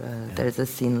oppressor. There's a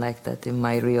scene like that in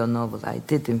my Rio novel. I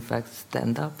did, in fact,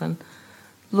 stand up and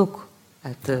look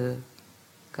at the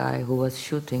guy who was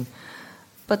shooting.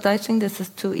 But I think this is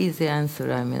too easy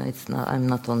answer. I mean, it's not. I'm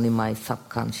not only my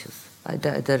subconscious.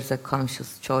 There's a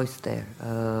conscious choice there,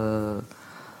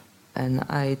 and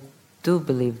I do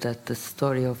believe that the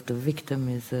story of the victim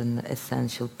is an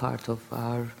essential part of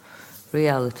our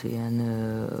reality,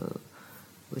 and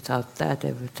without that,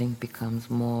 everything becomes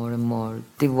more and more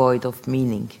devoid of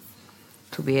meaning.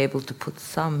 To be able to put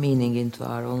some meaning into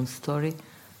our own story,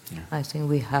 I think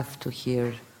we have to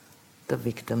hear the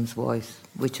victim's voice,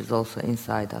 which is also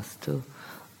inside us too.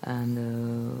 And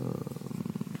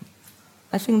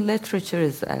I think literature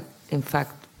is, in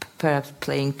fact, perhaps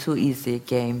playing too easy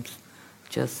games,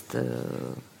 just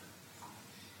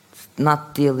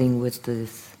not dealing with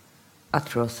these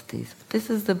atrocities. This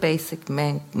is the basic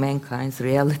mankind's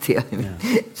reality. I mean,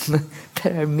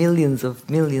 there are millions of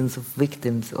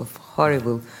victims of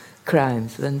horrible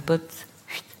crimes, but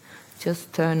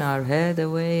just turn our head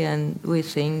away and we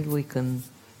think we can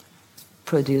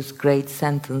produce great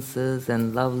sentences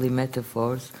and lovely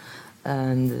metaphors,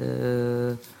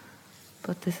 and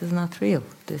but this is not real.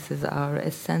 This is our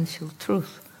essential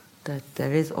truth, that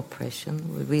there is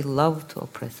oppression. We love to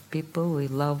oppress people. We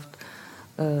love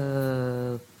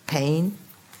pain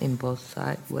in both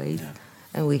ways,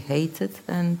 and we hate it.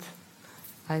 And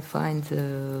I find,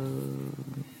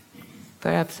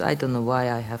 perhaps I don't know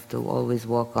why I have to always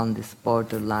walk on this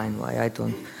borderline. Why I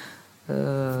don't?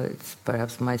 It's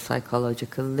perhaps my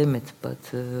psychological limit,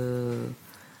 but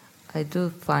I do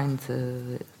find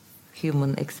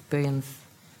human experience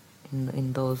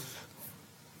in those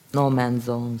no man's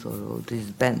zones or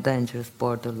these dangerous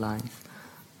borderlines.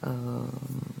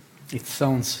 It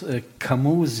sounds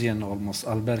Camusian almost.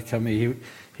 Albert Camus,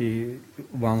 he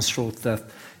once wrote that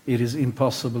it is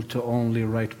impossible to only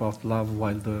write about love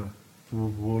while the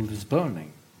world is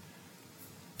burning.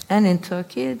 And in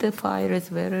Turkey, the fire is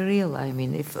very real. I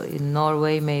mean, if in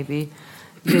Norway, maybe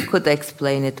you could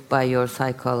explain it by your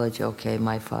psychology. Okay,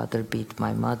 my father beat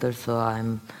my mother, so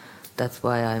that's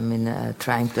why I'm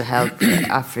trying to help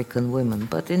African women.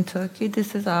 But in Turkey,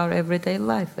 this is our everyday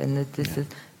life, and this is,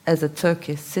 as a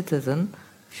Turkish citizen,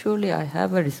 surely I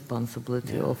have a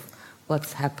responsibility of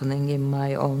what's happening in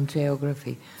my own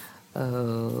geography. I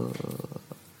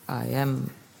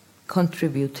am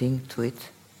contributing to it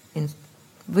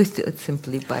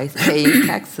simply by paying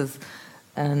taxes,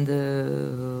 and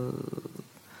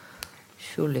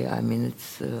surely, I mean,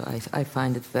 I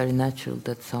find it very natural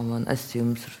that someone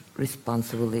assumes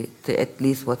responsibility to at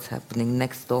least what's happening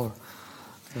next door.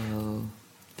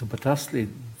 But Asli,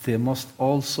 there must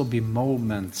also be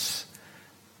moments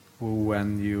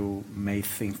when you may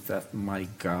think that, my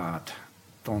God,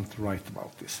 don't write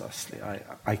about this, Asli.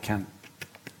 I can't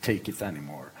take it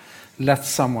anymore. Let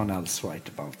someone else write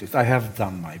about it. I have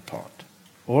done my part.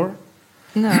 Or?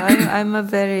 No, I'm a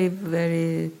very,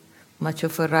 very much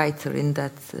of a writer in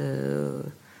that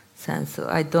sense. So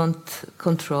I don't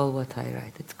control what I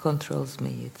write. It controls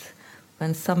me.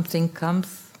 When something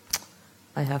comes,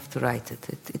 I have to write it.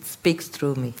 It speaks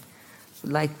through me.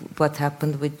 Like what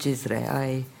happened with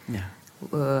Cizre.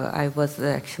 I was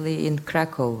actually in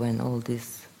Krakow when all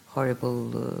this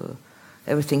horrible...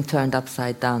 everything turned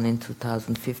upside down in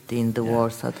 2015. The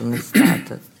war suddenly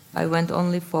started. I went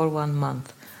only for 1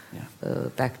 month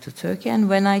back to Turkey. And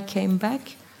when I came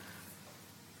back,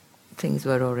 things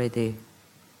were already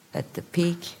at the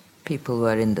peak. People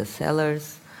were in the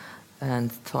cellars,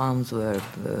 and towns were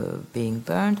being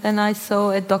burned. And I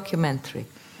saw a documentary.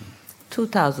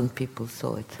 2,000 people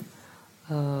saw it.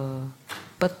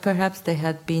 But perhaps they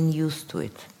had been used to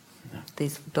it.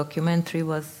 This documentary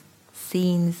was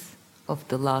scenes of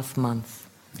the last months.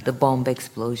 The bomb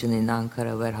explosion in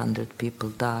Ankara where 100 people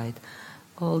died.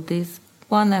 All these,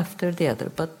 one after the other.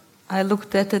 But I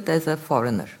looked at it as a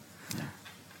foreigner,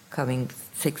 coming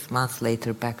 6 months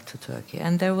later back to Turkey.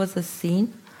 And there was a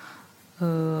scene,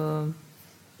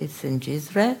 it's in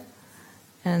Cizre,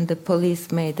 and the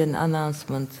police made an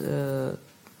announcement,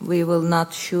 we will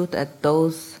not shoot at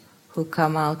those who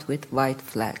come out with white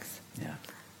flags.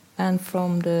 And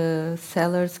from the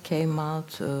cellars came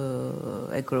out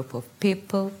a group of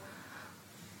people,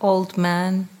 old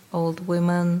men, old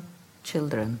women,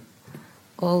 children,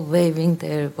 all waving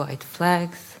their white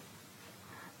flags,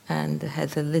 and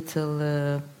had a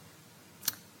little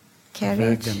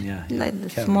carriage, like a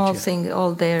small thing,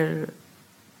 all their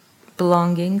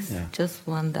belongings, just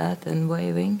one that, and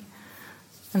waving.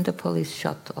 And the police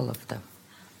shot all of them.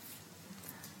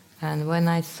 And when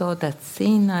I saw that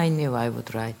scene, I knew I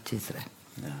would write Cizre.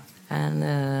 And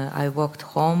I walked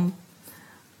home.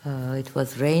 It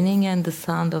was raining, and the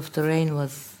sound of the rain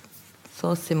was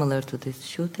so similar to this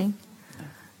shooting.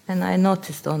 And I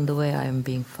noticed on the way I am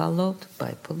being followed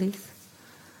by police.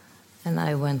 And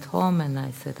I went home and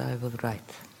I said, I will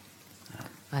write.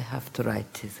 I have to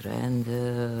write Cizre. And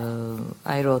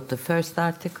I wrote the first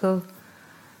article.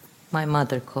 My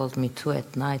mother called me 2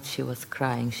 at night. She was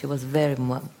crying. She was very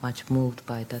much moved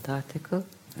by that article.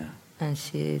 And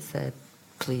she said,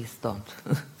 please don't.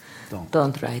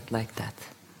 Don't write like that.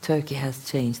 Turkey has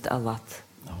changed a lot.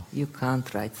 You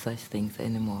can't write such things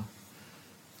anymore.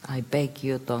 I beg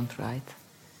you, don't write.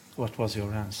 What was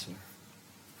your answer?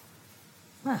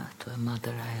 Well, to a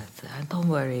mother, I had said, don't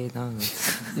worry. No.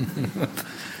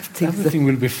 Everything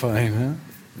will be fine, huh?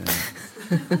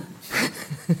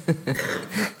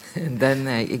 And then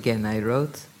I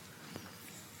wrote.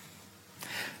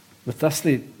 But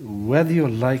Asli, whether you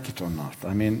like it or not,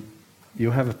 I mean,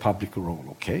 you have a public role,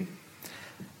 okay?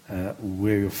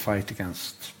 Where you fight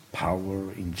against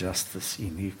power, injustice,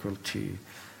 inequality,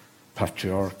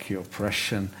 patriarchy,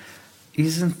 oppression.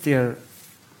 Isn't there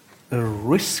a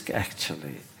risk,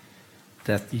 actually,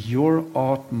 that your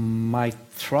art might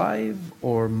thrive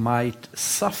or might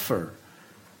suffer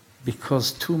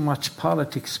because too much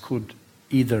politics could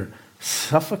either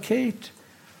suffocate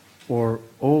or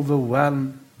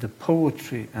overwhelm the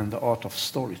poetry and the art of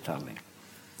storytelling?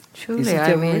 Truly,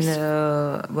 I mean,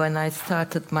 when I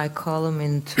started my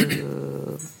column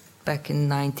back in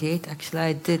 '98, actually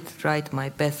I did write my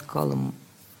best columnist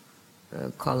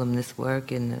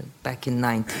work back in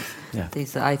 '90s.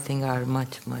 These, I think, are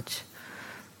much, much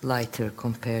lighter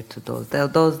compared to those.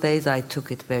 Those days I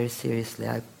took it very seriously.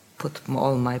 I put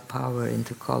all my power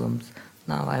into columns.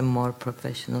 Now I'm more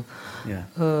professional.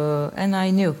 And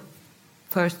I knew.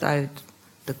 First,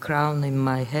 the the crown in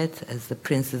my head as the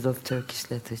princess of Turkish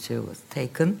literature was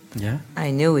taken. Yeah.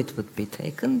 I knew it would be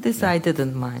taken. This I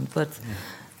didn't mind, but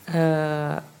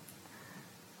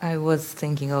I was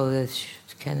thinking,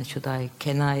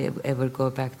 can I ever go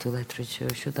back to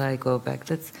literature? Should I go back?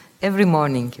 That's every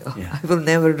morning. Yeah. I will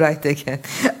never write again.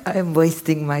 I'm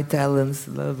wasting my talents.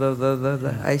 Blah, blah, blah, blah,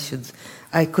 blah.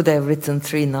 I could have written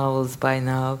 3 novels by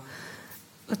now.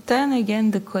 But then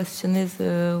again, the question is,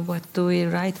 what do we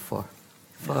write for?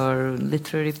 For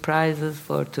literary prizes,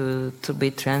 to be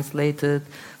translated,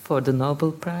 for the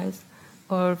Nobel Prize,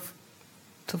 or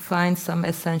to find some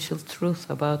essential truth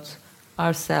about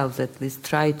ourselves, at least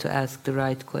try to ask the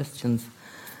right questions.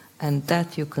 And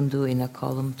that you can do in a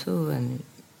column too, and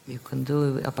you can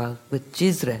do with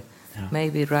Cizre. Yeah.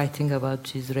 Maybe writing about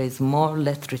Cizre is more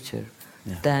literature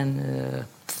than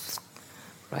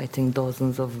writing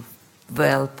dozens of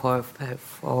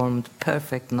well-performed,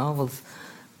 perfect novels,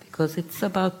 because it's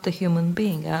about the human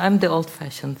being. I'm the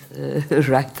old-fashioned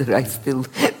writer. I still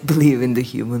believe in the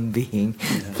human being,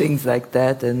 things like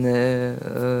that.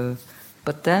 And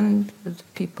but then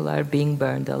people are being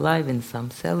burned alive in some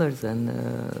cellars, and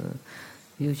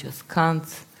you just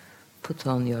can't put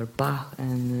on your Bach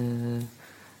and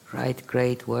write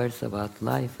great words about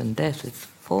life and death. It's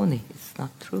phony. It's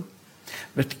not true.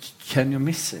 But can you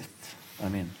miss it? I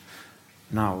mean,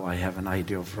 now I have an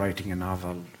idea of writing a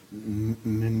novel.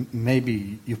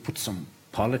 Maybe you put some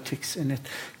politics in it.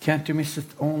 Can't you miss it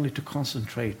only to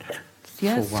concentrate?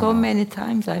 Yes, so many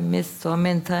times I missed. So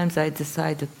many times I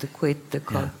decided to quit the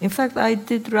column. Yeah. In fact, I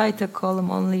did write a column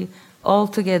only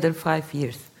altogether 5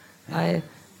 years.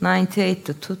 98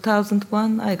 to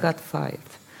 2001, I got fired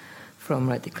from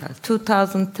Radical.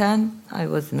 2010, I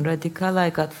was in Radical. I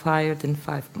got fired in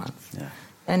 5 months. Yeah.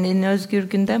 And in Özgür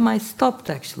Gündem, I stopped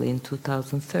actually in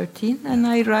 2013, and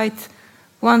I write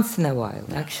once in a while.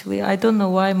 Actually, I don't know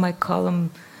why my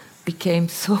column became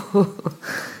so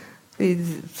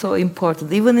so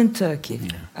important, even in Turkey.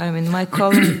 Yeah. I mean, my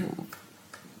column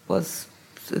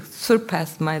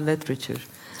surpassed my literature.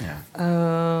 Yeah.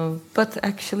 But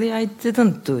actually, I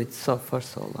didn't do it for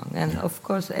so long. And of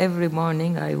course, every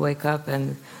morning I wake up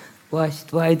and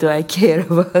why do I care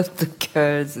about the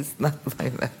Kurds? It's not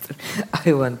my matter.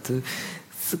 I want to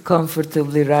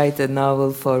comfortably write a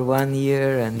novel for 1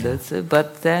 year, and that's it.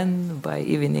 But then by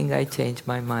evening I change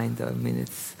my mind. I mean,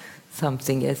 it's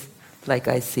something like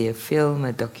I see a film,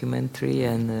 a documentary,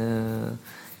 and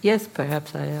yes,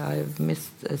 perhaps I've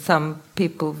missed. Some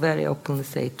people very openly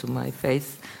say to my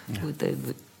face,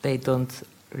 they don't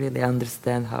really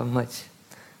understand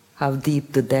how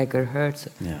deep the dagger hurts.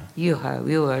 Yeah.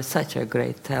 You are such a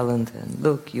great talent, and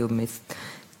look, you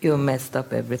messed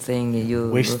up everything.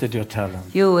 You wasted your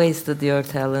talent. You wasted your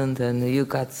talent, and you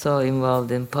got so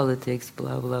involved in politics,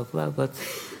 blah blah blah. But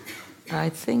I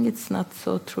think it's not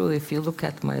so true. If you look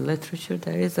at my literature,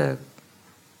 there is the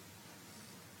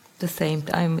same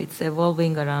time. It's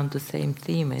evolving around the same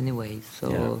theme anyway.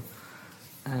 So,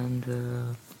 and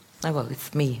well,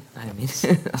 it's me. I mean,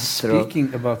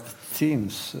 speaking about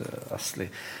themes, Asli,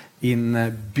 in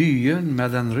Byen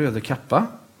med den röda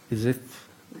kappa, is it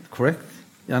correct,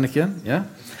 Jannike? Yeah.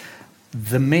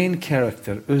 The main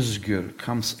character Özgür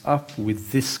comes up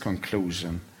with this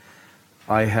conclusion: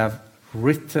 I have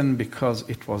written because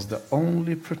it was the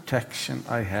only protection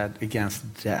I had against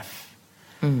death.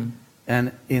 Mm.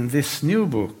 And in this new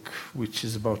book, which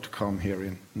is about to come here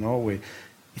in Norway,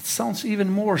 it sounds even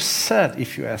more sad,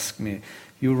 if you ask me.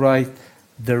 You write,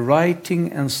 the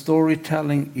writing and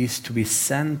storytelling is to be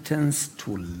sentenced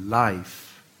to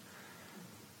life.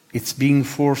 It's being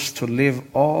forced to live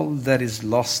all that is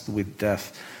lost with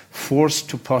death, forced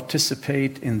to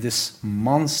participate in this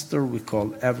monster we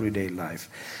call everyday life.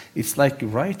 It's like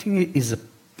writing is a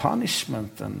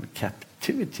punishment and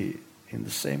captivity in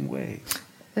the same way.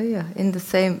 Yeah, in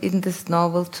this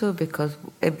novel too, because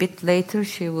a bit later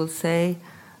she will say,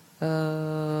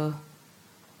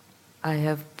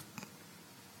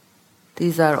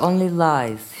 these are only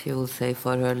lies, she will say,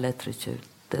 for her literature.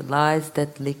 The lies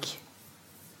that lick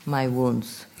my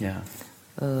wounds. Yeah.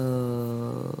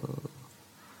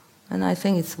 And I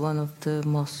think it's one of the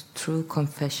most true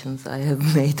confessions I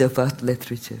have made about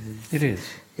literature. It is.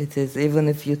 It is. Even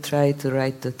if you try to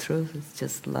write the truth, it's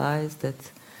just lies that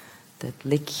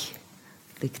lick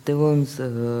the wounds.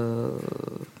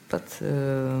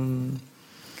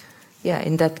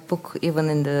 In that book,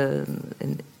 even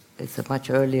it's a much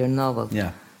earlier novel.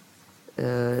 Yeah.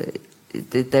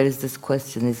 There is this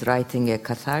question: is writing a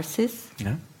catharsis?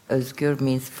 Yeah. Özgür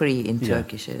means free in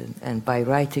Turkish, and by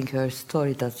writing her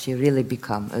story, does she really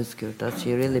become Özgür? Does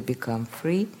she really become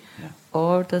free,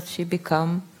 or does she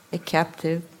become a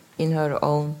captive in her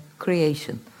own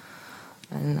creation.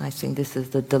 And I think this is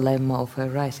the dilemma of her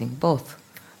writing, both.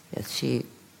 Yes,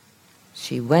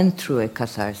 she went through a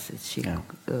catharsis.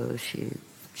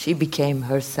 She became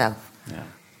herself. Yeah.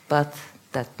 But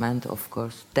that meant, of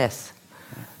course, death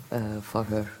for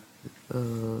her.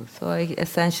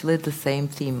 Essentially the same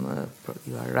theme.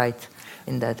 You are right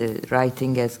in that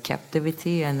writing as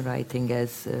captivity and writing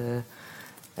as a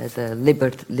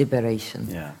liberation.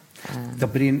 Yeah.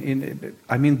 But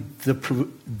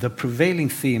the prevailing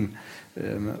theme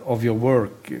of your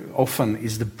work often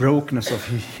is the brokenness of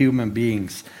human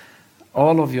beings.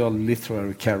 All of your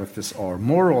literary characters are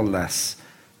more or less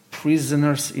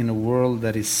prisoners in a world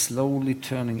that is slowly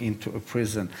turning into a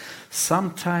prison.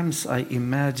 Sometimes I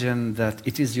imagine that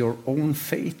it is your own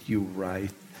fate you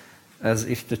write, as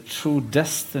if the true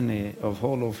destiny of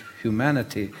all of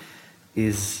humanity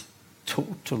is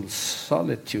total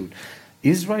solitude.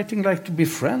 Is writing like to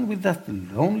befriend with that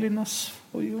loneliness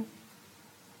for you?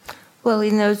 Well,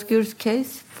 in Özgür's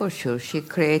case, for sure, she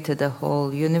created a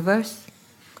whole universe,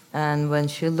 and when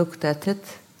she looked at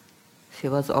it, she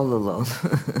was all alone.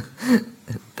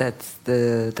 That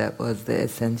was the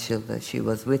essential. She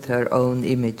was with her own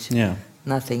image,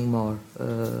 nothing more.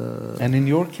 And in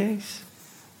your case?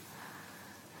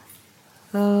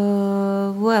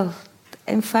 Well,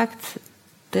 in fact,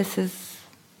 this is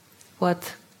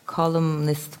what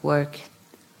columnist work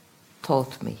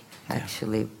taught me,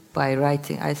 actually. By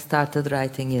writing, I started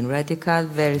writing in Radical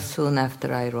very soon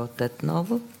after I wrote that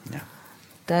novel. Yeah.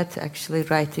 That actually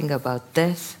writing about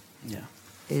death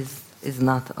is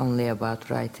not only about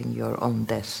writing your own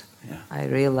death. Yeah. I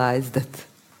realized that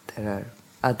there are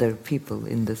other people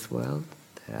in this world.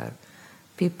 There are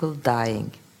people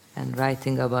dying, and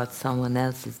writing about someone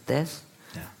else's death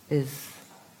is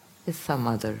some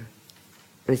other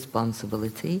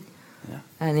responsibility. Yeah.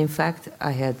 And in fact,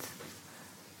 I had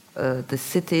The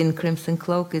City in Crimson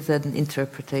Cloak is an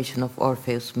interpretation of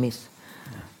Orpheus' myth.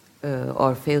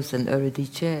 Orpheus and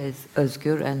Eurydice is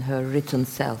Özgür and her written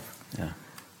self. Yeah.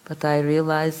 But I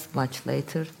realized much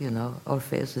later,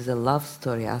 Orpheus is a love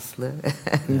story, Aslı,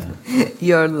 and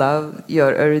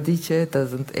your Eurydice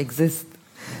doesn't exist.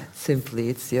 Simply,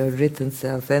 it's your written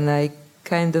self. And I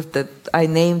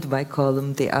named my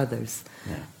column The Others.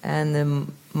 Yeah.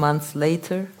 And months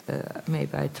later,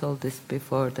 maybe I told this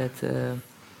before, that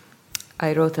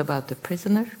I wrote about the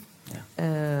prisoner,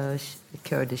 a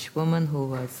Kurdish woman who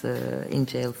was in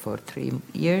jail for 3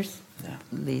 years,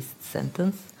 least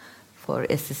sentence, for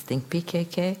assisting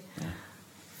PKK.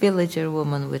 Villager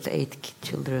woman with 8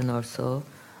 children or so,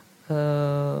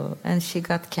 and she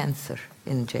got cancer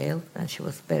in jail, and she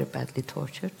was very badly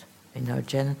tortured in her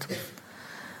genitals.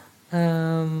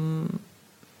 And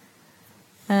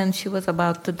she was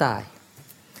about to die.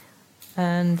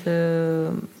 And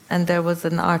there was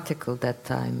an article that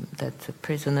time that the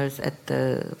prisoners at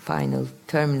the final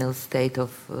terminal state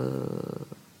of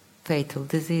fatal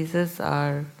diseases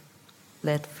are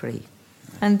let free.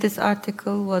 And this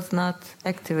article was not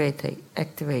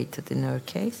activated in her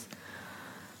case.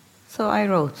 So I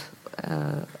wrote,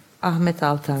 Ahmet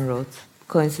Altan wrote,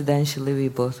 coincidentally we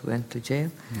both went to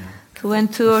jail. So when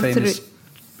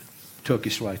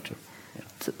Turkish writer.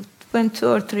 When 2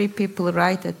 or 3 people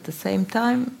write at the same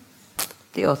time,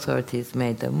 the authorities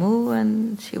made a move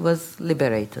and she was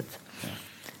liberated.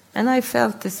 And I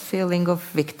felt this feeling of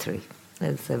victory.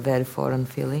 It's a very foreign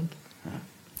feeling.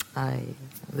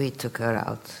 We took her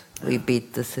out. We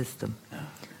beat the system.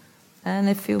 And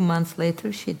a few months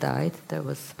later, she died. There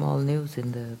was small news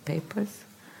in the papers.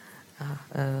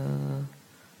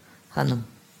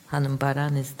 Hanım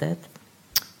Baran is dead.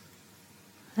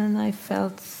 And I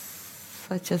felt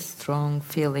such a strong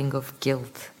feeling of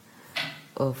guilt,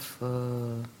 of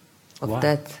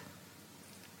that.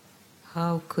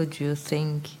 How could you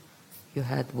think you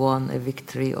had won a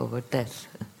victory over death?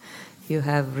 You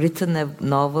have written a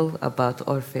novel about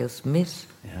Orpheus' myth,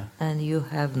 and you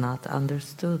have not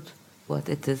understood what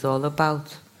it is all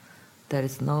about. There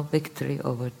is no victory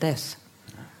over death.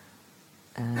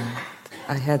 And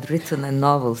I had written a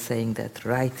novel saying that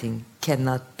writing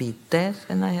cannot beat death,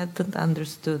 and I hadn't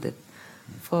understood it.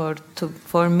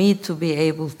 For me to be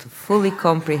able to fully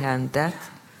comprehend that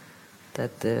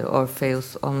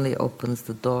Orpheus only opens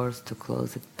the doors to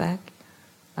close it back,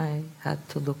 I had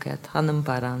to look at Hanım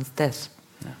Baran's death,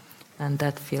 and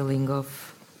that feeling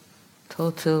of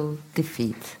total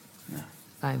defeat,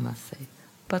 I must say.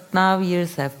 But now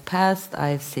years have passed,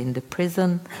 I've seen the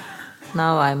prison,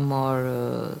 now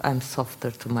I'm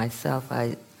softer to myself.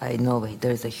 I know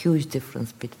there's a huge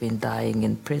difference between dying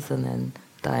in prison and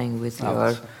dying with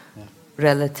your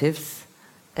relatives.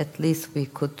 At least we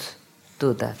could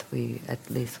do that. At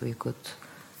least we could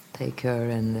take her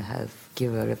and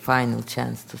give her a final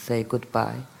chance to say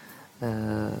goodbye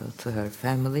to her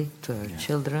family, to her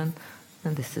children,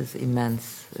 and this is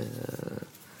immense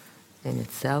in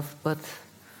itself. But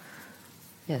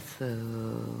yes,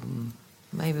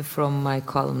 maybe from my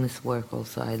columnist work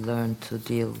also I learned to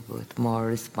deal with more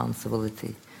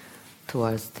responsibility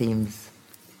towards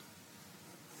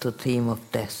the theme of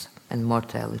death and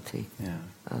mortality. Yeah.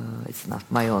 It's not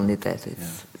my only death.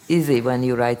 It's easy when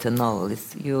you write a novel.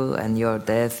 It's you and your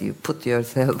death. You put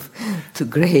yourself to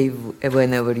grave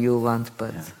whenever you want.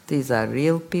 But these are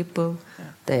real people. Yeah.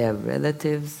 They have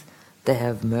relatives. They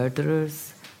have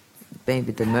murderers.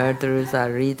 Maybe the murderers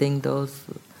are reading those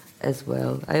as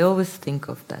well. I always think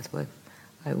of that. But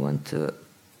I want to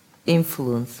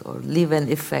influence or leave an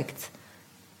effect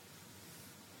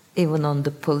even on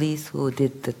the police who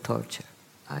did the torture.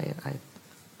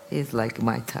 He's like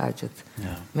my target.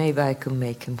 Yeah. Maybe I can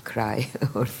make him cry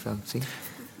or something.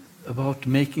 About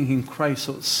making him cry,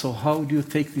 so how do you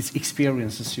take these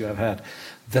experiences you have had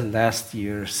the last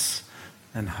years,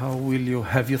 and how will you,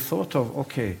 have you thought of,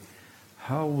 okay,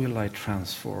 how will I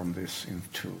transform this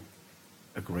into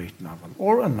a great novel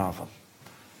or a novel?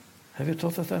 Have you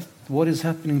thought of that? What is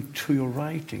happening to your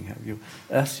writing? Have you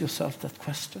asked yourself that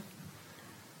question?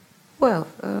 Well,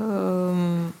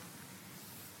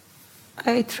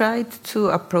 I tried two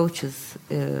approaches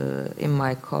in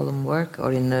my column work,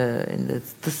 or in the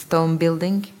stone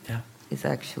building. Yeah.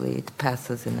 It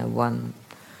passes in one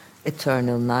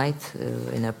eternal night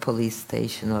in a police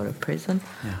station or a prison.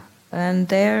 Yeah. And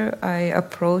there I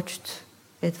approached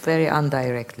it very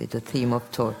indirectly, the theme of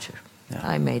torture. Yeah.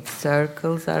 I made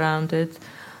circles around it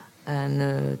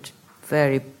and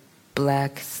very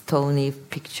black, stony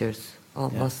pictures,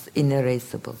 almost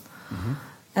inerasable. Mm-hmm.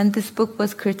 And this book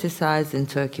was criticized in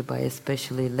Turkey by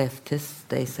especially leftists.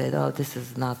 They said,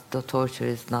 the torture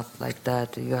is not like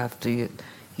that. You have to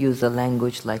use a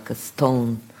language like a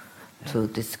stone to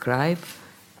describe,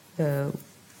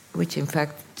 which in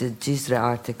fact the Cizre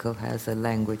article has a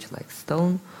language like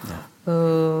stone. Yeah.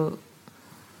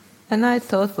 And I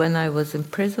thought when I was in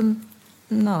prison,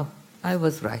 no, I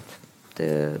was right.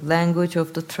 The language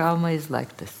of the trauma is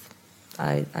like this.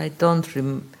 I don't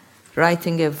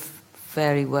writing a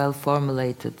very well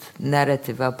formulated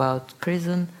narrative about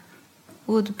prison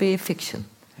would be fiction.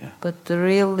 Yeah. But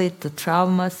the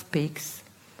trauma speaks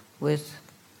with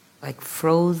like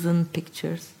frozen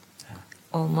pictures,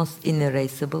 almost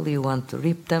inerasable. You want to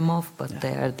rip them off, but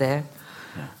they are there,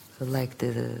 like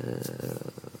the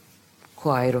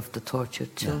choir of the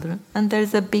tortured children. Yeah. And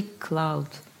there's a big cloud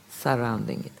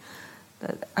surrounding it.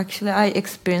 Actually, I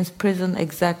experienced prison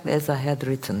exactly as I had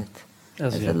written it.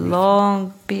 There's a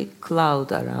long, big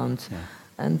cloud around,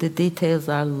 and the details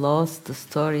are lost, the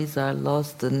stories are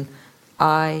lost, and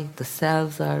the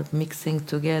selves are mixing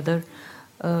together.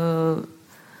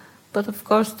 But of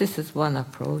course, this is one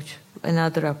approach.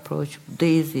 Another approach, the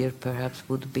easier perhaps,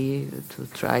 would be to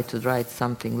try to write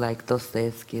something like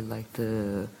Dostoevsky, like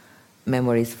the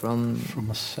memories from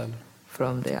a cellar,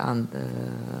 from the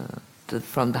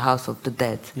House of the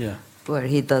Dead. Yeah. Where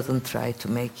he doesn't try to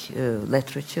make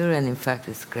literature, and in fact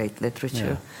it's great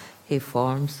literature he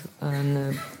forms.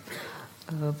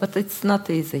 But it's not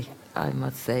easy, I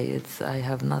must say. I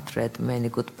have not read many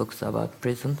good books about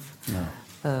prisons. No.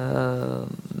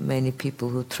 Many people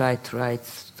who tried to write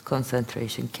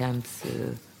concentration camps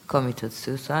committed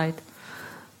suicide.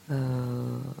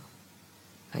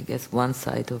 I guess one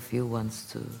side of you wants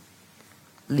to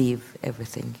leave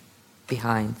everything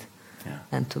behind. Yeah.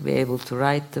 And to be able to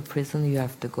write the prison, you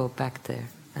have to go back there.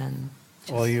 And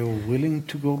are you willing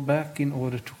to go back in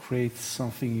order to create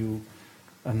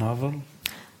a novel?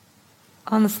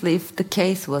 Honestly, if the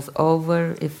case was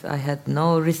over, if I had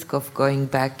no risk of going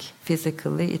back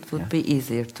physically, it would be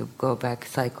easier to go back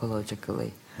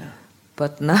psychologically. Yeah.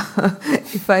 But now,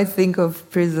 if I think of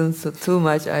prisons too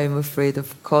much, I'm afraid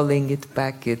of calling it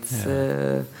back. It's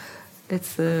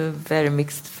very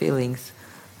mixed feelings.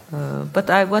 But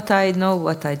what I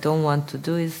don't want to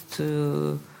do is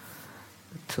to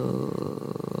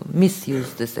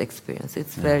misuse this experience.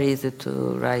 It's very easy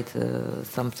to write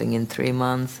something in 3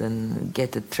 months and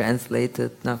get it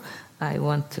translated. No, I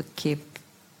want to keep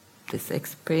this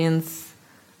experience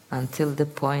until the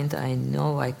point I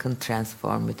know I can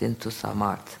transform it into some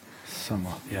art. Some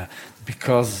art, yeah.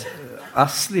 Because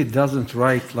Asli doesn't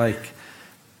write like,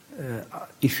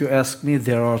 if you ask me,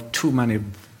 there are too many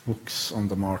books on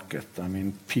the market. I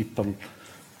mean, people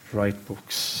write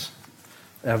books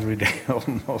every day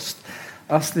almost.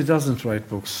 Asli doesn't write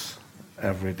books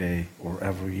every day or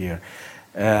every year.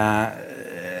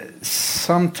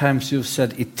 sometimes you've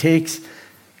said it takes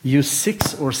you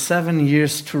 6 or 7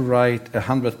 years to write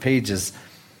 100 pages.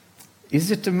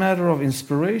 Is it a matter of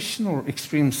inspiration or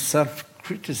extreme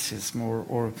self-criticism,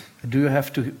 or do you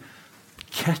have to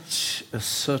catch a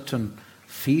certain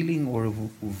feeling or a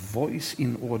voice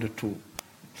in order to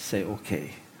say,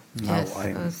 okay, now yes,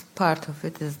 as part of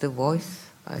it is the voice.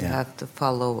 I have to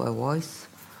follow a voice.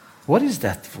 What is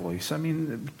that voice? I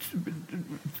mean,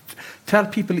 tell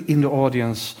people in the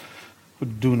audience who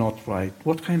do not write,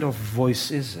 what kind of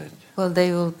voice is it? Well,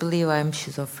 they will believe I'm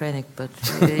schizophrenic, but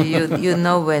you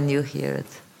know when you hear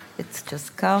it. It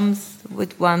just comes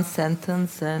with one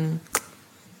sentence, and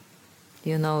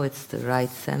you know it's the right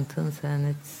sentence,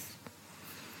 and it's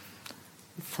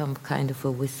some kind of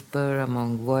a whisper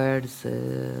among words.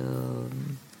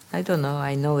 I don't know.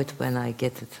 I know it when I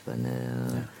get it.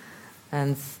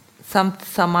 And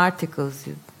some articles,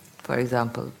 for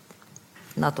example,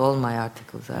 not all my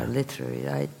articles are literary.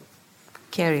 I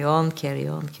carry on.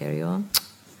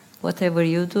 Whatever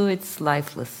you do, it's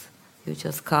lifeless. You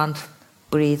just can't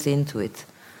breathe into it.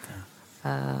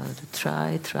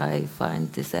 Try,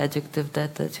 find this adjective,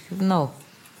 that adjective. No.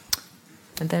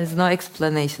 And there is no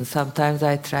explanation. Sometimes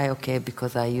I try, okay,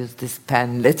 because I use this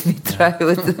pen, let me try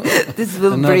with it. This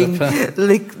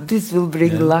will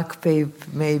bring luck,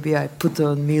 maybe I put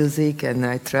on music and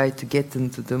I try to get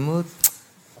into the mood.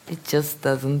 It just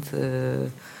doesn't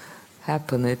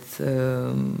happen. It's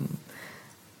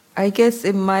I guess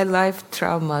in my life,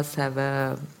 traumas have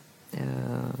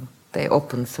they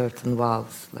open certain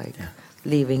valves, like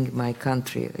leaving my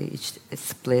country, each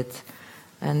split.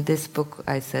 And this book,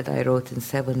 I said I wrote in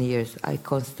 7 years. I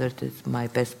considered it my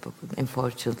best book.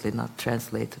 Unfortunately, not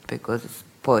translated because it's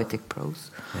poetic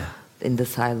prose in the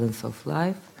silence of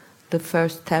life. The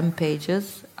first 10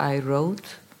 pages I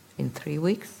wrote in 3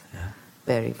 weeks,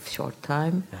 very short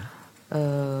time.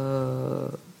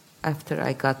 After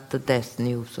I got the death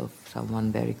news of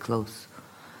someone very close.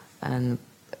 And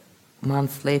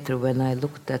months later, when I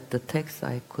looked at the text,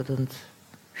 I couldn't...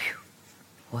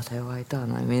 What have I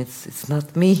done? I mean, it's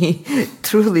not me.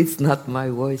 Truly, it's not my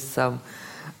voice. I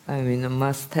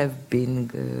must have been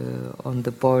on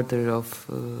the border of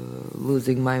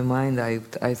losing my mind. I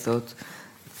thought,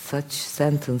 such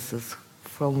sentences,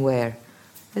 from where?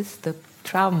 It's the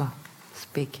trauma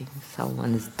speaking.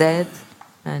 Someone is dead,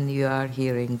 and you are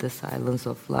hearing the silence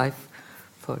of life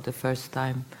for the first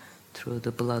time through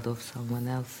the blood of someone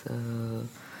else.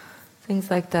 Things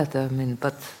like that. I mean,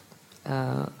 but...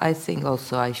 I think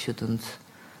also I shouldn't,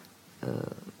 how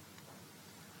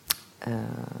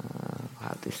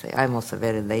do you say, I'm also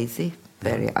very lazy,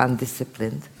 very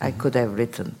undisciplined. I could have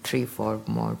written 3-4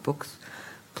 more books.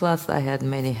 Plus I had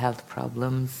many health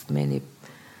problems, many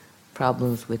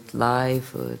problems with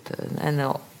life.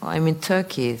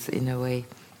 Turkey is, in a way,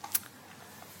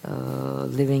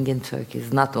 living in Turkey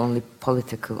is not only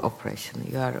political oppression.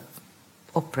 You are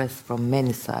oppressed from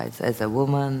many sides, as a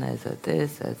woman, as a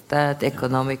this, as that,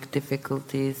 economic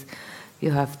difficulties.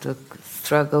 You have to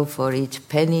struggle for each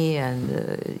penny,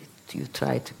 and you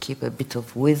try to keep a bit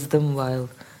of wisdom while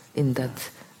in that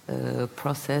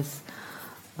process.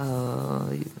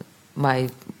 My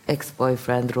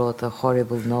ex-boyfriend wrote a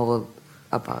horrible novel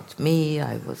about me.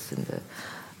 I was in the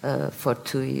for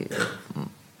 2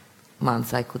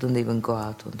 months I couldn't even go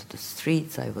out onto the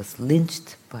streets. I was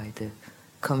lynched by the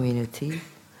community.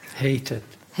 Hated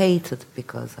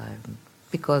because I'm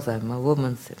a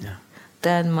woman.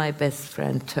 Then my best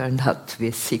friend turned out to be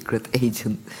a secret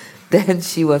agent. Then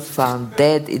she was found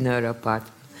dead in her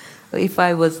apartment. If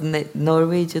I was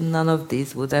Norwegian, none of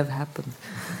this would have happened.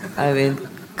 I mean,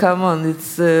 come on,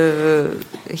 it's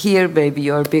here, baby.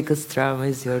 Your biggest trauma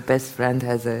is your best friend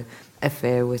has an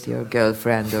affair with your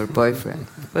girlfriend or boyfriend.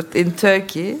 But in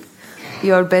Turkey,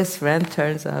 your best friend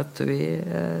turns out to be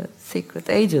a secret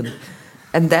agent.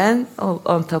 And then,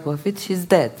 on top of it, she's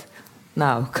dead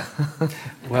now.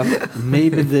 Well,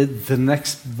 maybe the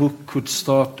next book could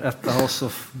start at the House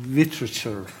of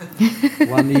Literature.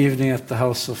 One evening at the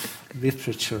House of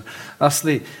Literature.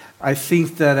 Asli, I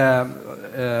think that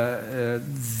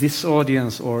this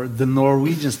audience, or the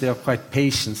Norwegians, they are quite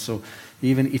patient. So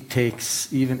even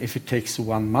if it takes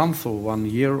 1 month or 1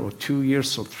 year or 2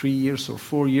 years or 3 years or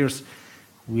 4 years,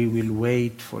 we will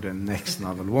wait for the next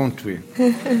novel, won't we?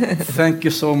 Thank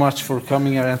you so much for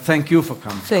coming here, and thank you for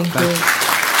coming. Thank you.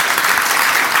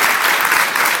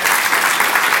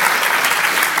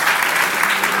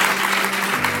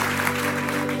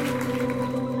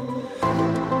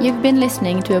 You've been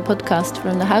listening to a podcast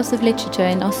from the House of Literature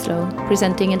in Oslo,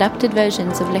 presenting adapted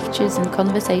versions of lectures and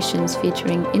conversations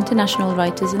featuring international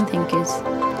writers and thinkers.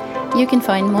 You can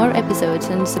find more episodes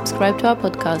and subscribe to our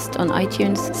podcast on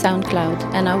iTunes,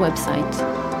 SoundCloud, and our website.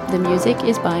 The music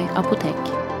is by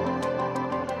Apotek.